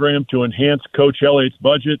program to enhance Coach Elliott's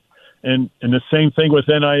budget, and the same thing with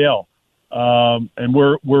NIL. And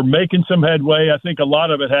we're making some headway. I think a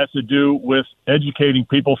lot of it has to do with educating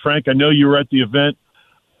people. Frank, I know you were at the event,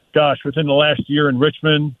 within the last year in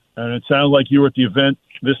Richmond, and it sounds like you were at the event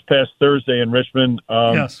this past Thursday in Richmond.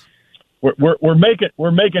 Yes. We're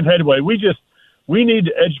making headway. We need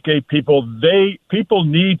to educate people. People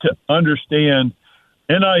need to understand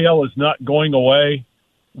NIL is not going away.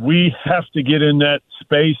 We have to get in that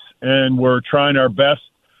space, and we're trying our best.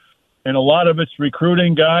 And a lot of it's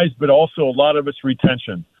recruiting guys, but also a lot of it's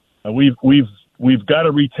retention. We've got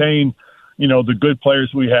to retain, the good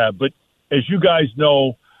players we have. But as you guys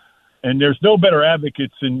know, and there's no better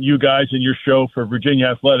advocates than you guys in your show for Virginia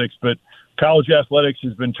athletics, but college athletics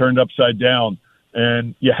has been turned upside down,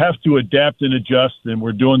 and you have to adapt and adjust, and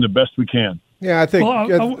we're doing the best we can. Yeah, I think.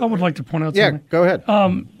 Well, I would like to point out something. Yeah, go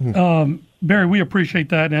ahead. Barry, we appreciate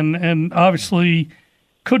that, and obviously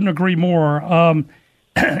couldn't agree more.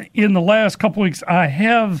 In the last couple weeks, I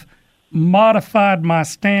have modified my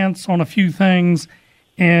stance on a few things,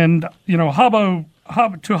 and to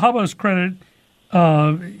Habbo's credit,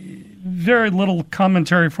 very little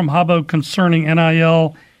commentary from Habbo concerning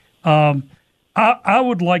NIL. I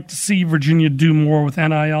would like to see Virginia do more with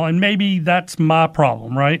NIL, and maybe that's my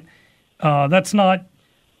problem, right? That's not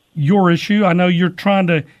your issue. I know you're trying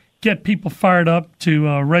to get people fired up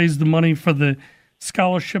to raise the money for the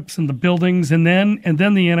scholarships and the buildings and then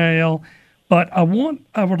the NIL. But I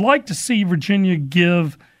would like to see Virginia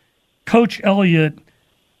give Coach Elliott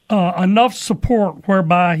enough support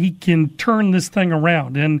whereby he can turn this thing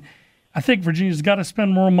around. And I think Virginia's got to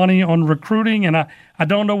spend more money on recruiting, and I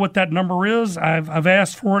don't know what that number is. I've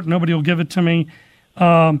asked for it. Nobody will give it to me.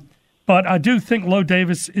 But I do think Lo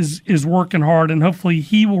Davis is working hard, and hopefully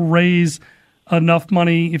he will raise enough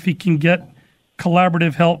money if he can get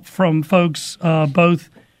collaborative help from folks both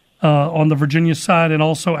on the Virginia side and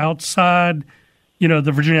also outside,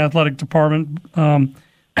 the Virginia Athletic Department.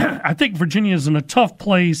 I think Virginia is in a tough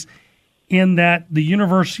place in that the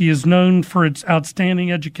university is known for its outstanding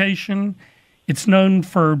education. It's known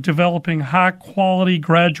for developing high-quality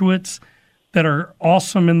graduates that are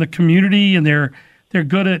awesome in the community, and they're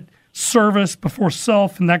good at service before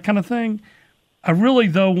self and that kind of thing. I really,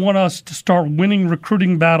 though, want us to start winning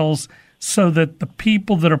recruiting battles so that the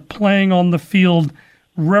people that are playing on the field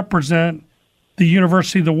represent the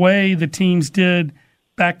university the way the teams did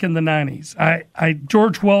back in the 90s.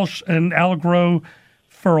 George Welsh and Al Groh,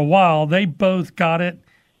 for a while, they both got it,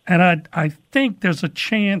 and I think there's a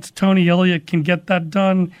chance Tony Elliott can get that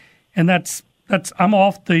done, and that's I'm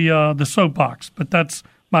off the soapbox, but that's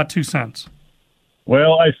my 2 cents.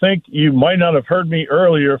 Well, I think you might not have heard me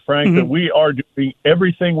earlier, Frank, that we are doing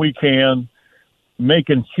everything we can,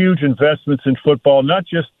 making huge investments in football, not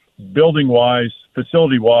just building-wise,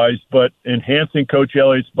 facility-wise, but enhancing Coach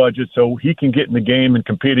Elliott's budget so he can get in the game and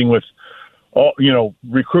competing with,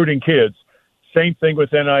 recruiting kids. Same thing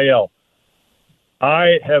with NIL.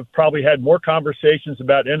 I have probably had more conversations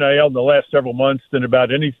about NIL in the last several months than about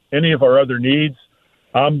any of our other needs.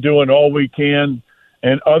 I'm doing all we can,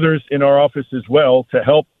 and others in our office as well, to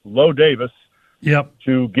help Lo Davis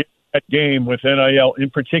to get that game with NIL, in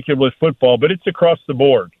particular with football, but it's across the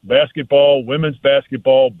board. Basketball, women's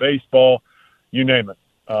basketball, baseball, you name it.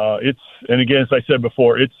 And again, as I said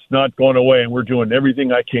before, it's not going away, and we're doing everything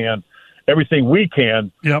we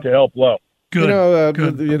can to help Lo. Good.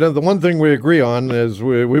 The one thing we agree on is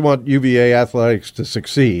we want UVA athletics to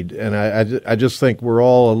succeed, and I just think we're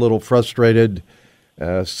all a little frustrated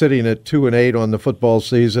sitting at 2-8 on the football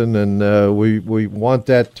season, and we want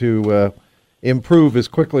that to improve as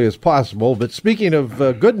quickly as possible. But speaking of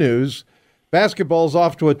good news, basketball's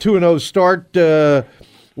off to a 2-0 start.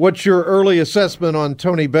 What's your early assessment on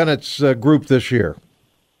Tony Bennett's group this year?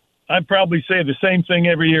 I'd probably say the same thing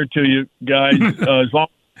every year to you guys.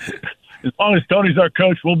 As long as Tony's our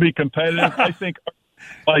coach, we'll be competitive. I think,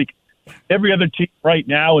 like every other team right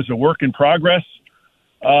now, is a work in progress.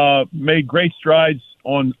 Made great strides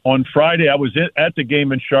on Friday. I was at the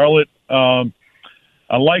game in Charlotte. I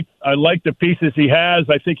like the pieces he has.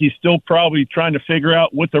 I think he's still probably trying to figure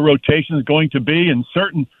out what the rotation is going to be, and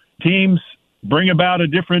certain teams bring about a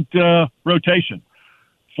different rotation.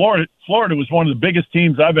 Florida was one of the biggest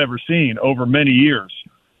teams I've ever seen over many years,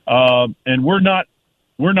 and we're not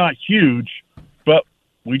huge, but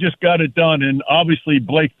we just got it done. And obviously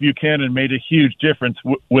Blake Buchanan made a huge difference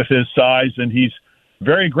with his size, and he's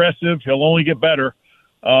very aggressive. He'll only get better.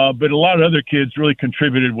 But a lot of other kids really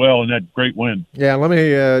contributed well in that great win. Yeah,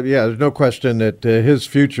 there's no question that his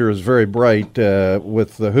future is very bright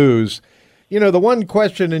with the Who's. The one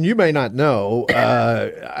question, and you may not know,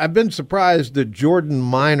 I've been surprised that Jordan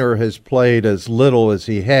Minor has played as little as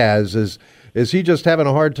he has. Is he just having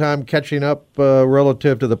a hard time catching up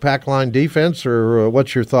relative to the pack line defense, or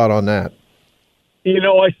what's your thought on that?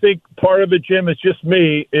 I think part of it, Jim, is just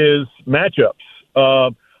me, is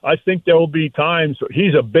matchups. I think there will be times –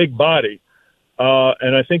 he's a big body,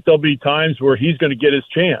 and I think there'll be times where he's going to get his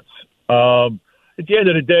chance. At the end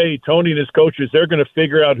of the day, Tony and his coaches, they're going to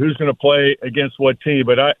figure out who's going to play against what team,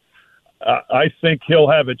 but I think he'll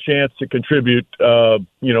have a chance to contribute,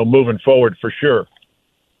 moving forward for sure.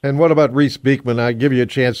 And what about Reese Beekman? I give you a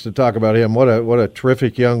chance to talk about him. What a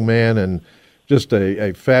terrific young man, and just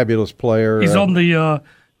a fabulous player. He's on the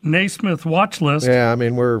Naismith watch list. Yeah, I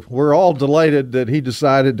mean we're all delighted that he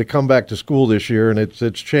decided to come back to school this year, and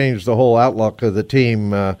it's changed the whole outlook of the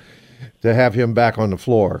team to have him back on the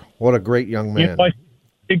floor. What a great young man! I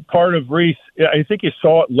think part of Reese, I think you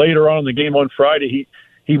saw it later on in the game on Friday.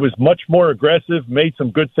 He was much more aggressive, made some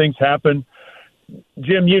good things happen.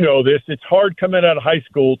 Jim, you know this. It's hard coming out of high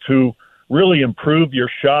school to really improve your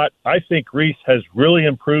shot. I think Reese has really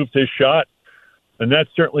improved his shot, and that's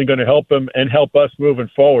certainly going to help him and help us moving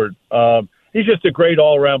forward. He's just a great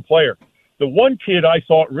all-around player. The one kid I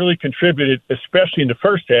thought really contributed, especially in the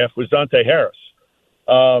first half, was Dante Harris.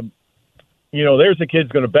 there's a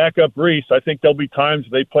kid's going to back up Reese. I think there'll be times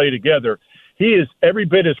they play together. He is every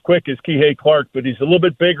bit as quick as Kihei Clark, but he's a little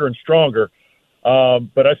bit bigger and stronger.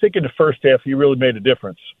 But I think in the first half, he really made a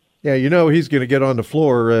difference. Yeah, he's going to get on the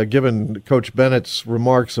floor, given Coach Bennett's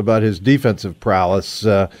remarks about his defensive prowess.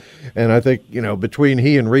 And I think, between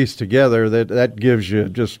he and Reese together, that gives you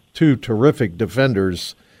just two terrific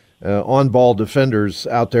defenders, on-ball defenders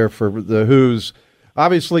out there for the Who's.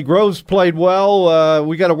 Obviously, Groves played well.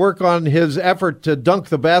 We got to work on his effort to dunk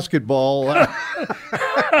the basketball.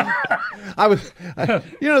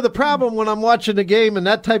 The problem when I'm watching the game and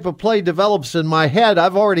that type of play develops in my head,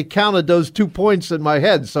 I've already counted those 2 points in my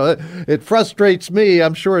head. So it frustrates me.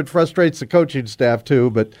 I'm sure it frustrates the coaching staff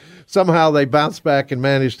too, but somehow they bounce back and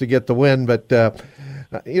manage to get the win. But,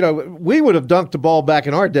 we would have dunked the ball back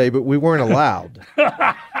in our day, but we weren't allowed.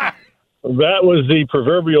 That was the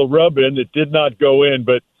proverbial rub-in that did not go in.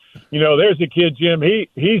 But, there's a kid, Jim.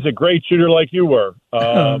 He's a great shooter like you were.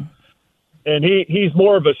 And he's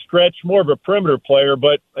more of a stretch, more of a perimeter player.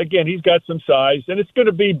 But, again, he's got some size. And it's going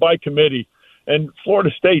to be by committee. And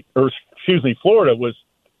Florida was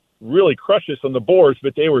really crushed us on the boards,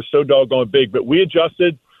 but they were so doggone big. But we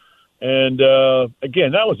adjusted. And,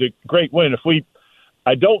 again, that was a great win.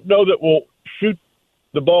 I don't know that we'll shoot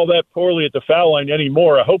the ball that poorly at the foul line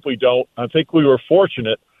anymore. I hope we don't. I think we were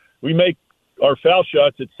fortunate. We make our foul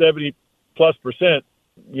shots at 70+%.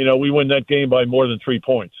 We win that game by more than 3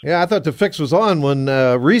 points. Yeah, I thought the fix was on when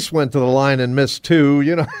Reese went to the line and missed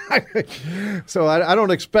 2. So I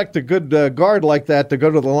don't expect a good guard like that to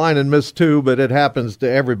go to the line and miss 2, but it happens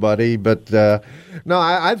to everybody. But no,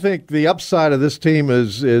 I think the upside of this team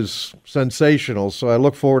is sensational. So I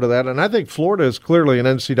look forward to that, and I think Florida is clearly an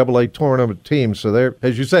NCAA tournament team. So they're,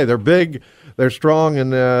 as you say, they're big. They're strong,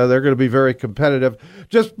 and they're going to be very competitive.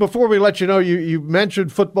 Just before we let you know, you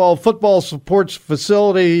mentioned football supports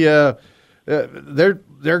facility.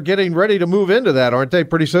 They're getting ready to move into that, aren't they,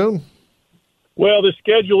 pretty soon? Well, the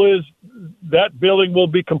schedule is that building will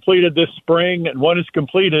be completed this spring, and when it's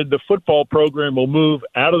completed, the football program will move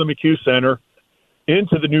out of the McHugh Center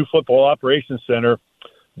into the new Football Operations Center.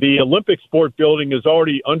 The Olympic Sport building is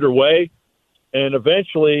already underway, and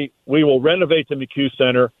eventually we will renovate the McHugh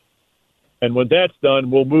Center. And when that's done,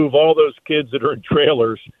 we'll move all those kids that are in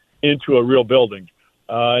trailers into a real building.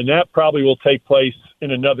 And that probably will take place in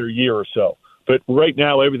another year or so. But right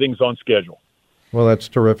now, everything's on schedule. Well, that's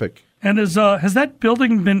terrific. And has that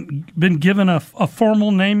building been given a formal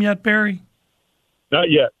name yet, Barry? Not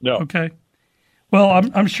yet, no. Okay. Well,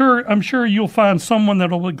 I'm sure you'll find someone that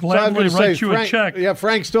will gladly write you a check. Yeah,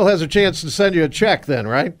 Frank still has a chance to send you a check then,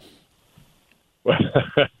 right?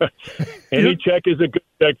 Any check is a good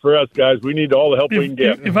check for us, guys. We need all the help we can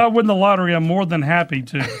get. If I win the lottery, I'm more than happy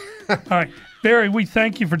to. All right. Barry, we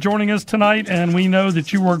thank you for joining us tonight, and we know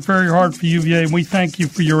that you work very hard for UVA, and we thank you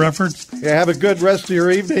for your efforts. Yeah, have a good rest of your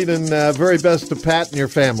evening, and very best to Pat and your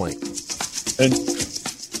family. And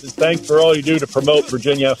thanks for all you do to promote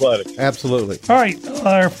Virginia athletics. Absolutely. All right.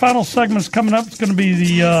 Our final segment's coming up. It's going to be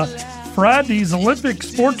the Friday's Olympic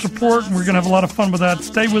Sports Report, and we're going to have a lot of fun with that.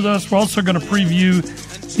 Stay with us. We're also going to preview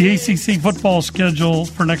the ACC football schedule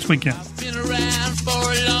for next weekend.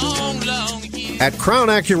 At Crown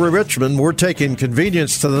Acura Richmond, we're taking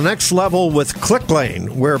convenience to the next level with ClickLane,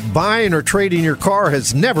 where buying or trading your car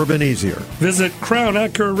has never been easier. Visit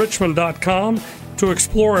crownacurarichmond.com to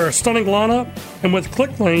explore our stunning lineup, and with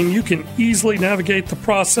ClickLane, you can easily navigate the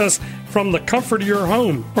process from the comfort of your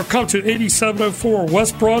home. Or come to 8704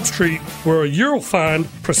 West Broad Street, where you'll find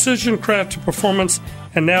precision crafted performance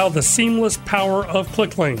and now the seamless power of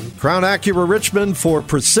ClickLane. Crown Acura Richmond for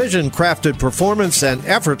precision-crafted performance and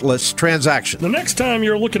effortless transaction. The next time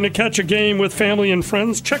you're looking to catch a game with family and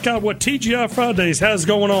friends, check out what TGI Fridays has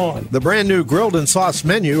going on. The brand-new grilled and sauce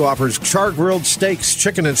menu offers char-grilled steaks,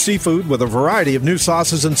 chicken, and seafood with a variety of new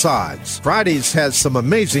sauces and sides. Fridays has some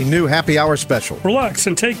amazing new happy hour specials. Relax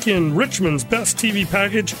and take in Richmond's best TV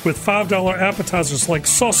package with $5 appetizers like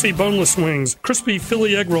saucy boneless wings, crispy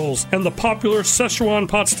Philly egg rolls, and the popular Szechuan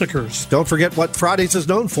pot stickers. Don't forget what Fridays is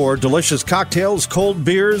known for: delicious cocktails, cold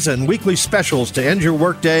beers, and weekly specials to end your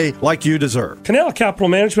workday like you deserve. Canal Capital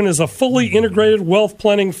Management is a fully integrated wealth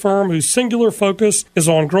planning firm whose singular focus is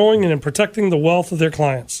on growing and protecting the wealth of their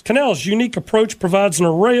clients. Canal's unique approach provides an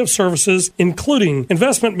array of services, including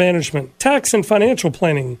investment management, tax and financial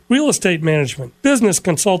planning, real estate management, business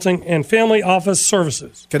consulting, and family office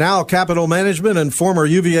services. Canal Capital Management and former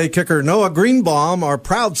UVA kicker Noah Greenbaum are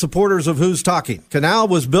proud supporters of Who's Talking. Canal Canal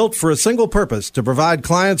was built for a single purpose, to provide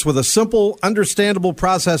clients with a simple, understandable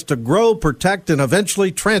process to grow, protect, and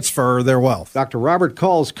eventually transfer their wealth. Dr. Robert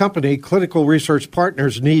Call's company, Clinical Research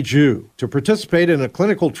Partners, needs you to participate in a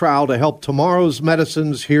clinical trial to help tomorrow's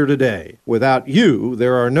medicines here today. Without you,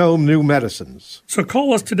 there are no new medicines. So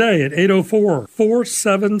call us today at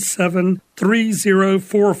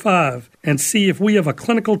 804-477-3045 and see if we have a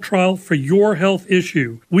clinical trial for your health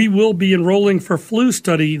issue. We will be enrolling for flu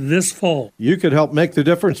study this fall. You could help make the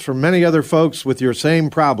difference for many other folks with your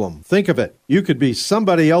same problem. Think of it. You could be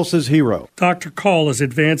somebody else's hero. Dr. Call is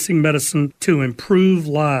advancing medicine to improve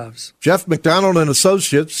lives. Jeff McDonald and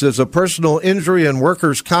Associates is a personal injury and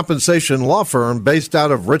workers' compensation law firm based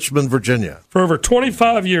out of Richmond, Virginia. For over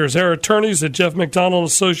 25 years, our attorneys at Jeff McDonald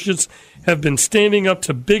Associates have been standing up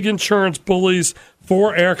to big insurance bullies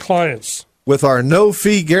for our clients. With our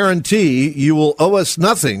no-fee guarantee, you will owe us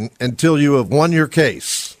nothing until you have won your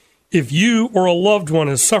case. If you or a loved one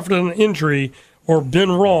has suffered an injury or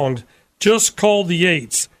been wronged, just call the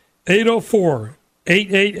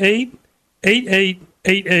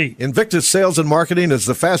 888-888-8888. Invictus Sales and Marketing is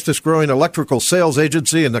the fastest-growing electrical sales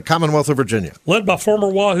agency in the Commonwealth of Virginia. Led by former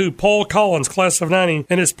Wahoo Paul Collins, class of 90,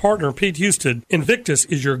 and his partner Pete Houston, Invictus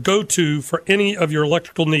is your go-to for any of your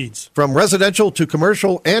electrical needs. From residential to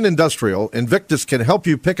commercial and industrial, Invictus can help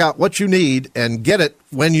you pick out what you need and get it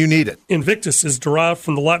when you need it. Invictus is derived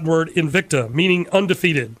from the Latin word invicta, meaning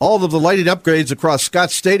undefeated. All of the lighting upgrades across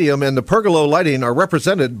Scott Stadium and the pergola lighting are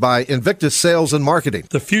represented by Invictus Sales and Marketing.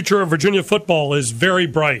 The future of Virginia football is very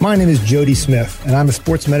bright. My name is Jody Smith, and I'm a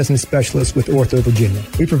sports medicine specialist with Ortho Virginia.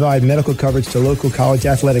 We provide medical coverage to local college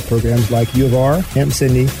athletic programs like U of R,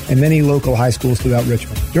 Hampton-Sydney, and many local high schools throughout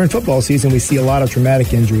Richmond. During football season, we see a lot of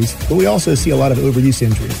traumatic injuries, but we also see a lot of overuse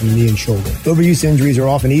injuries in the knee and shoulder. Overuse injuries are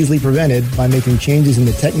often easily prevented by making changes in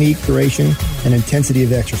the technique, duration, and intensity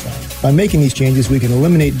of exercise. By making these changes, we can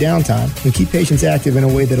eliminate downtime and keep patients active in a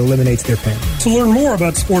way that eliminates their pain. To learn more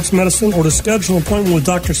about sports medicine or to schedule an appointment with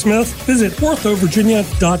Dr. Smith, visit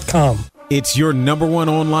orthovirginia.com. It's your number one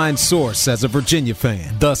online source as a Virginia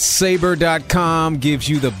fan. TheSaber.com gives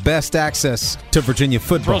you the best access to Virginia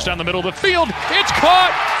football. Throws down the middle of the field. It's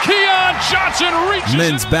caught. Keon Johnson reaches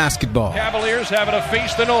Men's it. basketball. Cavaliers having to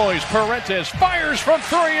face the noise. Parentes fires from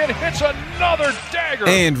three and hits another dagger.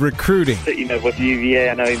 And recruiting. You know, with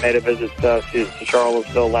UVA, I know he made a visit to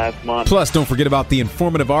Charlottesville last month. Plus, don't forget about the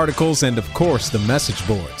informative articles and, of course, the message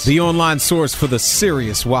boards. The online source for the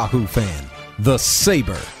serious Wahoo fan.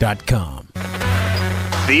 TheSaber.com.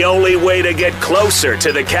 The only way to get closer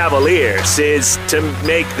to the Cavaliers is to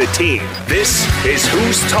make the team. This is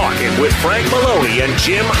Who's Talking with Frank Maloney and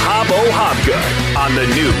Jim Hobbo Hobgood on the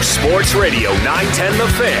new Sports Radio 910 The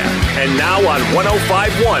Fan and now on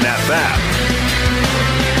 105.1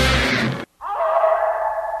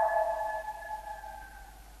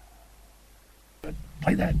 FM.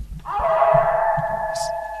 Play that.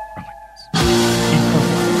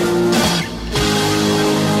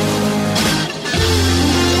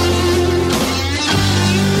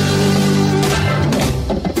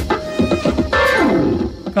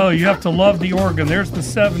 Oh, you have to love the organ. There's the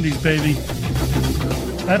 70s, baby.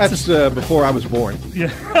 That's before I was born. Yeah.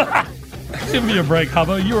 Give me a break,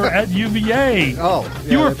 Hubba. You were at UVA. Oh.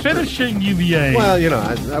 Yeah, you were finishing UVA. Well, you know,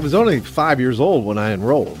 I was only 5 years old when I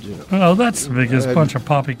enrolled. You know. Oh, that's the biggest bunch of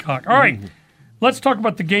poppycock. All right. Let's talk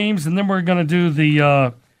about the games, and then we're going to do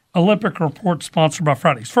the Olympic report sponsored by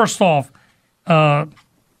Fridays. First off,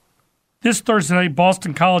 this Thursday night,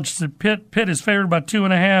 Boston College is at Pitt. Pitt is favored by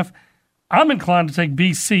 2.5. I'm inclined to take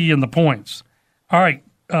BC in the points. All right,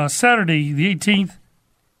 Saturday, the 18th,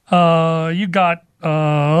 you got,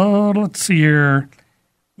 let's see here,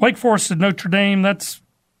 Wake Forest at Notre Dame. That's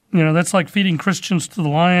like feeding Christians to the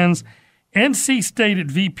Lions. NC State at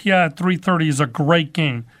VPI at 3:30 is a great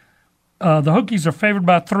game. The Hokies are favored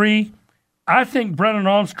by 3. I think Brennan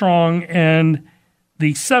Armstrong and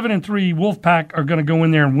the 7-3 Wolfpack are going to go in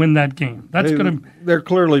there and win that game. They're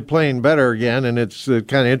clearly playing better again, and it's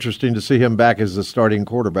kind of interesting to see him back as the starting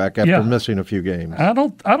quarterback after missing a few games. I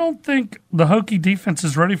don't think the Hokie defense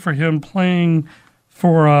is ready for him playing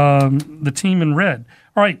for the team in red.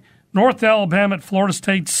 All right, North Alabama at Florida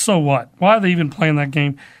State. So what? Why are they even playing that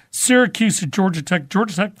game? Syracuse at Georgia Tech.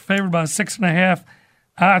 Georgia Tech favored by 6.5.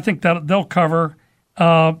 I think that they'll cover.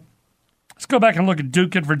 Let's go back and look at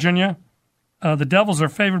Duke at Virginia. The Devils are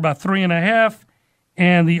favored by 3.5,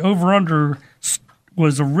 and the over-under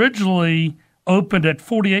was originally opened at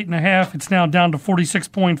 48.5. It's now down to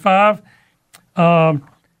 46.5.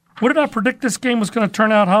 What did I predict this game was going to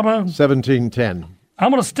turn out, Hubba? 17-10.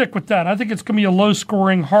 I'm going to stick with that. I think it's going to be a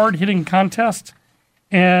low-scoring, hard-hitting contest,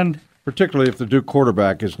 and particularly if the Duke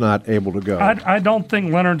quarterback is not able to go. I don't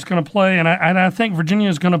think Leonard's going to play, and I think Virginia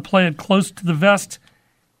is going to play it close to the vest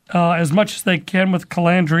as much as they can with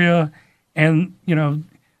Calandria. And,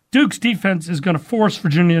 Duke's defense is going to force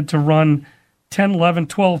Virginia to run 10, 11,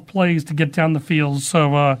 12 plays to get down the field.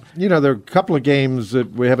 So, there are a couple of games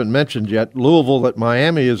that we haven't mentioned yet. Louisville at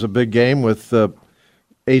Miami is a big game with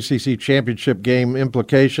ACC championship game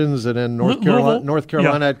implications, and then North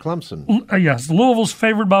Carolina at Clemson. Yes, Louisville's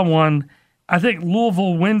favored by 1. I think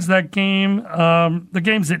Louisville wins that game. The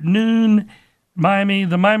game's at noon.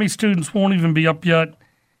 The Miami students won't even be up yet.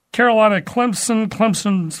 Carolina at Clemson.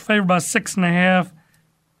 Clemson's favored by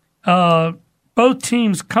 6.5. Both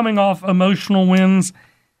teams coming off emotional wins.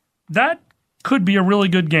 That could be a really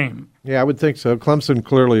good game. Yeah, I would think so. Clemson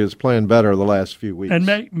clearly is playing better the last few weeks.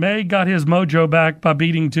 And May got his mojo back by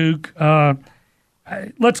beating Duke.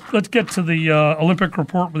 Let's get to the Olympic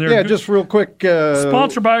report. Just real quick.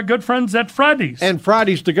 Sponsored by our good friends at Fridays. And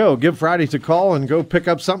Fridays to go. Give Fridays a call and go pick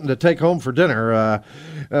up something to take home for dinner.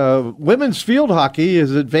 Women's field hockey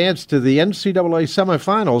is advanced to the NCAA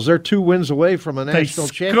semifinals. They're 2 wins away from a national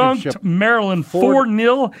championship. They skunked Maryland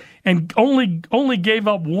 4-0 and only gave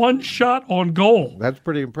up 1 shot on goal. That's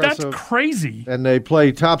pretty impressive. That's crazy. And they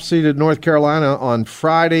play top-seeded North Carolina on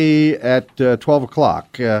Friday at 12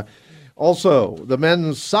 o'clock. Also, the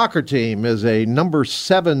men's soccer team is a number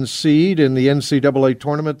 7 seed in the NCAA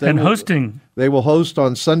tournament. They will host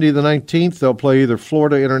on Sunday the 19th. They'll play either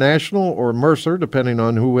Florida International or Mercer, depending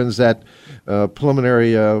on who wins that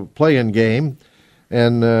preliminary play-in game.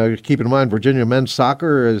 And keep in mind, Virginia men's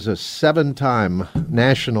soccer is a 7-time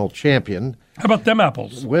national champion. How about them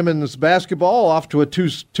apples? Women's basketball off to a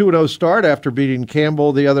 2-0 start after beating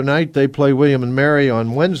Campbell the other night. They play William and Mary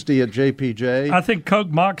on Wednesday at JPJ. I think Coke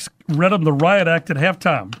Mox read them the riot act at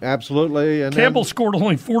halftime. Absolutely. And Campbell scored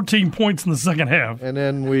only 14 points in the second half. And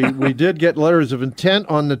then we did get letters of intent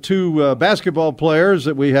on the 2 basketball players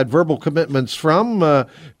that we had verbal commitments from,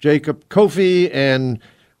 Jacob Kofi and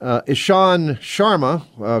Ishan Sharma,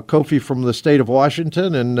 Kofi from the state of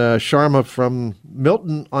Washington and Sharma from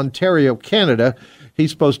Milton, Ontario, Canada. He's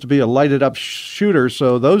supposed to be a lighted-up shooter,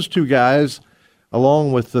 so those 2 guys,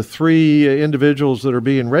 along with the 3 individuals that are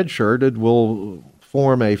being redshirted, will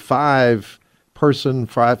form a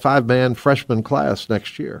 5-man freshman class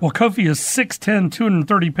next year. Well, Kofi is 6'10",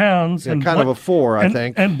 230 pounds. Yeah, and kind of a 4, I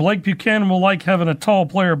think. And Blake Buchanan will like having a tall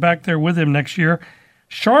player back there with him next year.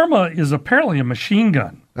 Sharma is apparently a machine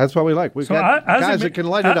gun. That's what we like. We've got guys that can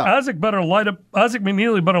light it up. Isaac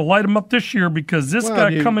McNeely better light him up this year because this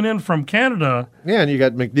guy coming in from Canada. Yeah, and you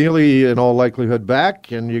got McNeely in all likelihood back,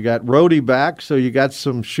 and you got Rhodey back, so you got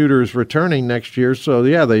some shooters returning next year. So,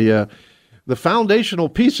 yeah, the foundational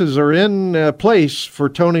pieces are in place for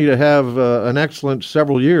Tony to have an excellent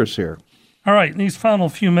several years here. All right, in these final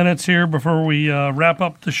few minutes here before we wrap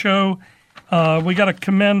up the show, we got to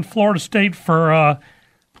commend Florida State for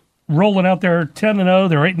rolling out there 10-0.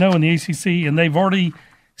 They're 8-0 in the ACC, and they've already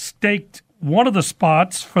staked one of the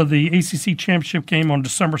spots for the ACC championship game on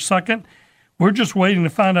December 2nd. We're just waiting to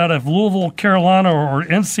find out if Louisville, Carolina, or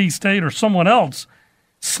NC State or someone else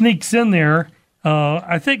sneaks in there.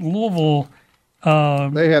 I think Louisville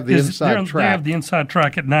they have the inside track. They have the inside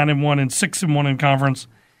track at 9-1 and 6-1 in conference.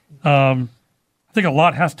 I think a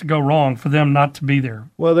lot has to go wrong for them not to be there.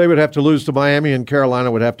 Well, they would have to lose to Miami, and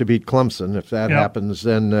Carolina would have to beat Clemson. If that happens,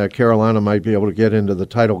 then Carolina might be able to get into the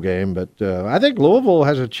title game. But I think Louisville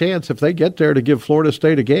has a chance if they get there to give Florida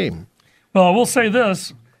State a game. Well, I will say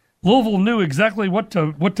this. Louisville knew exactly what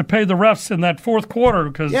to pay the refs in that fourth quarter.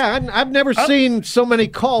 Because I've never seen so many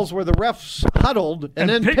calls where the refs huddled and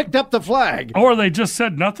then picked up the flag. Or they just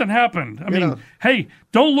said nothing happened. I mean, hey,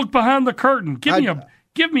 don't look behind the curtain.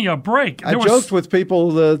 Give me a break. I joked with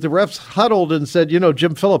people, the refs huddled and said,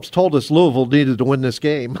 Jim Phillips told us Louisville needed to win this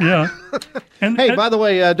game. Yeah. By the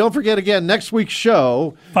way, don't forget again, next week's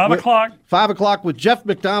show. 5 o'clock. 5 o'clock with Jeff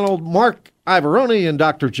McDonald, Mark Ivoroni, and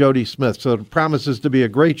Dr. Jody Smith. So it promises to be a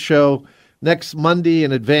great show next Monday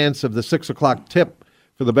in advance of the 6 o'clock tip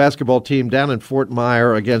for the basketball team down in Fort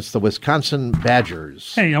Myer against the Wisconsin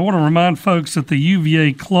Badgers. Hey, I want to remind folks that the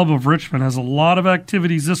UVA Club of Richmond has a lot of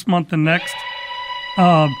activities this month and next.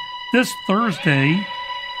 This Thursday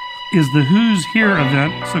is the Who's Here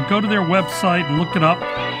event, so go to their website and look it up.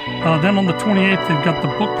 Then on the 28th, they've got the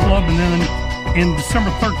book club, and then in December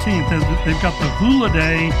 13th, they've got the Hula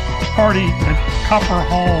Day party at Copper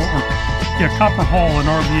Hall in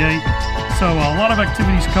RVA. So a lot of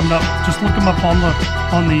activities coming up. Just look them up on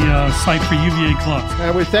the site for UVA clubs.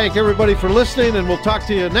 And we thank everybody for listening, and we'll talk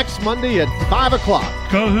to you next Monday at 5 o'clock.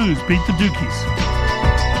 Go Who's, beat the Dukies.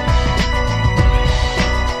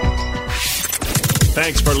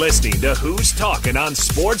 Thanks for listening to Who's Talking on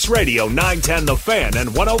Sports Radio 910 The Fan and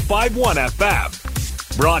 105.1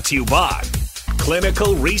 FM. Brought to you by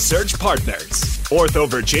Clinical Research Partners, Ortho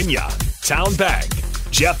Virginia, Town Bank,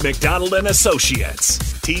 Jeff McDonald and Associates,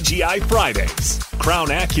 TGI Fridays, Crown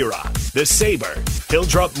Acura, The Sabre,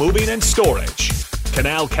 Hildrup Moving and Storage,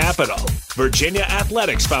 Canal Capital, Virginia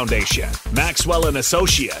Athletics Foundation, Maxwell and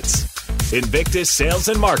Associates, Invictus Sales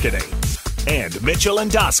and Marketing, and Mitchell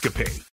Endoscopy.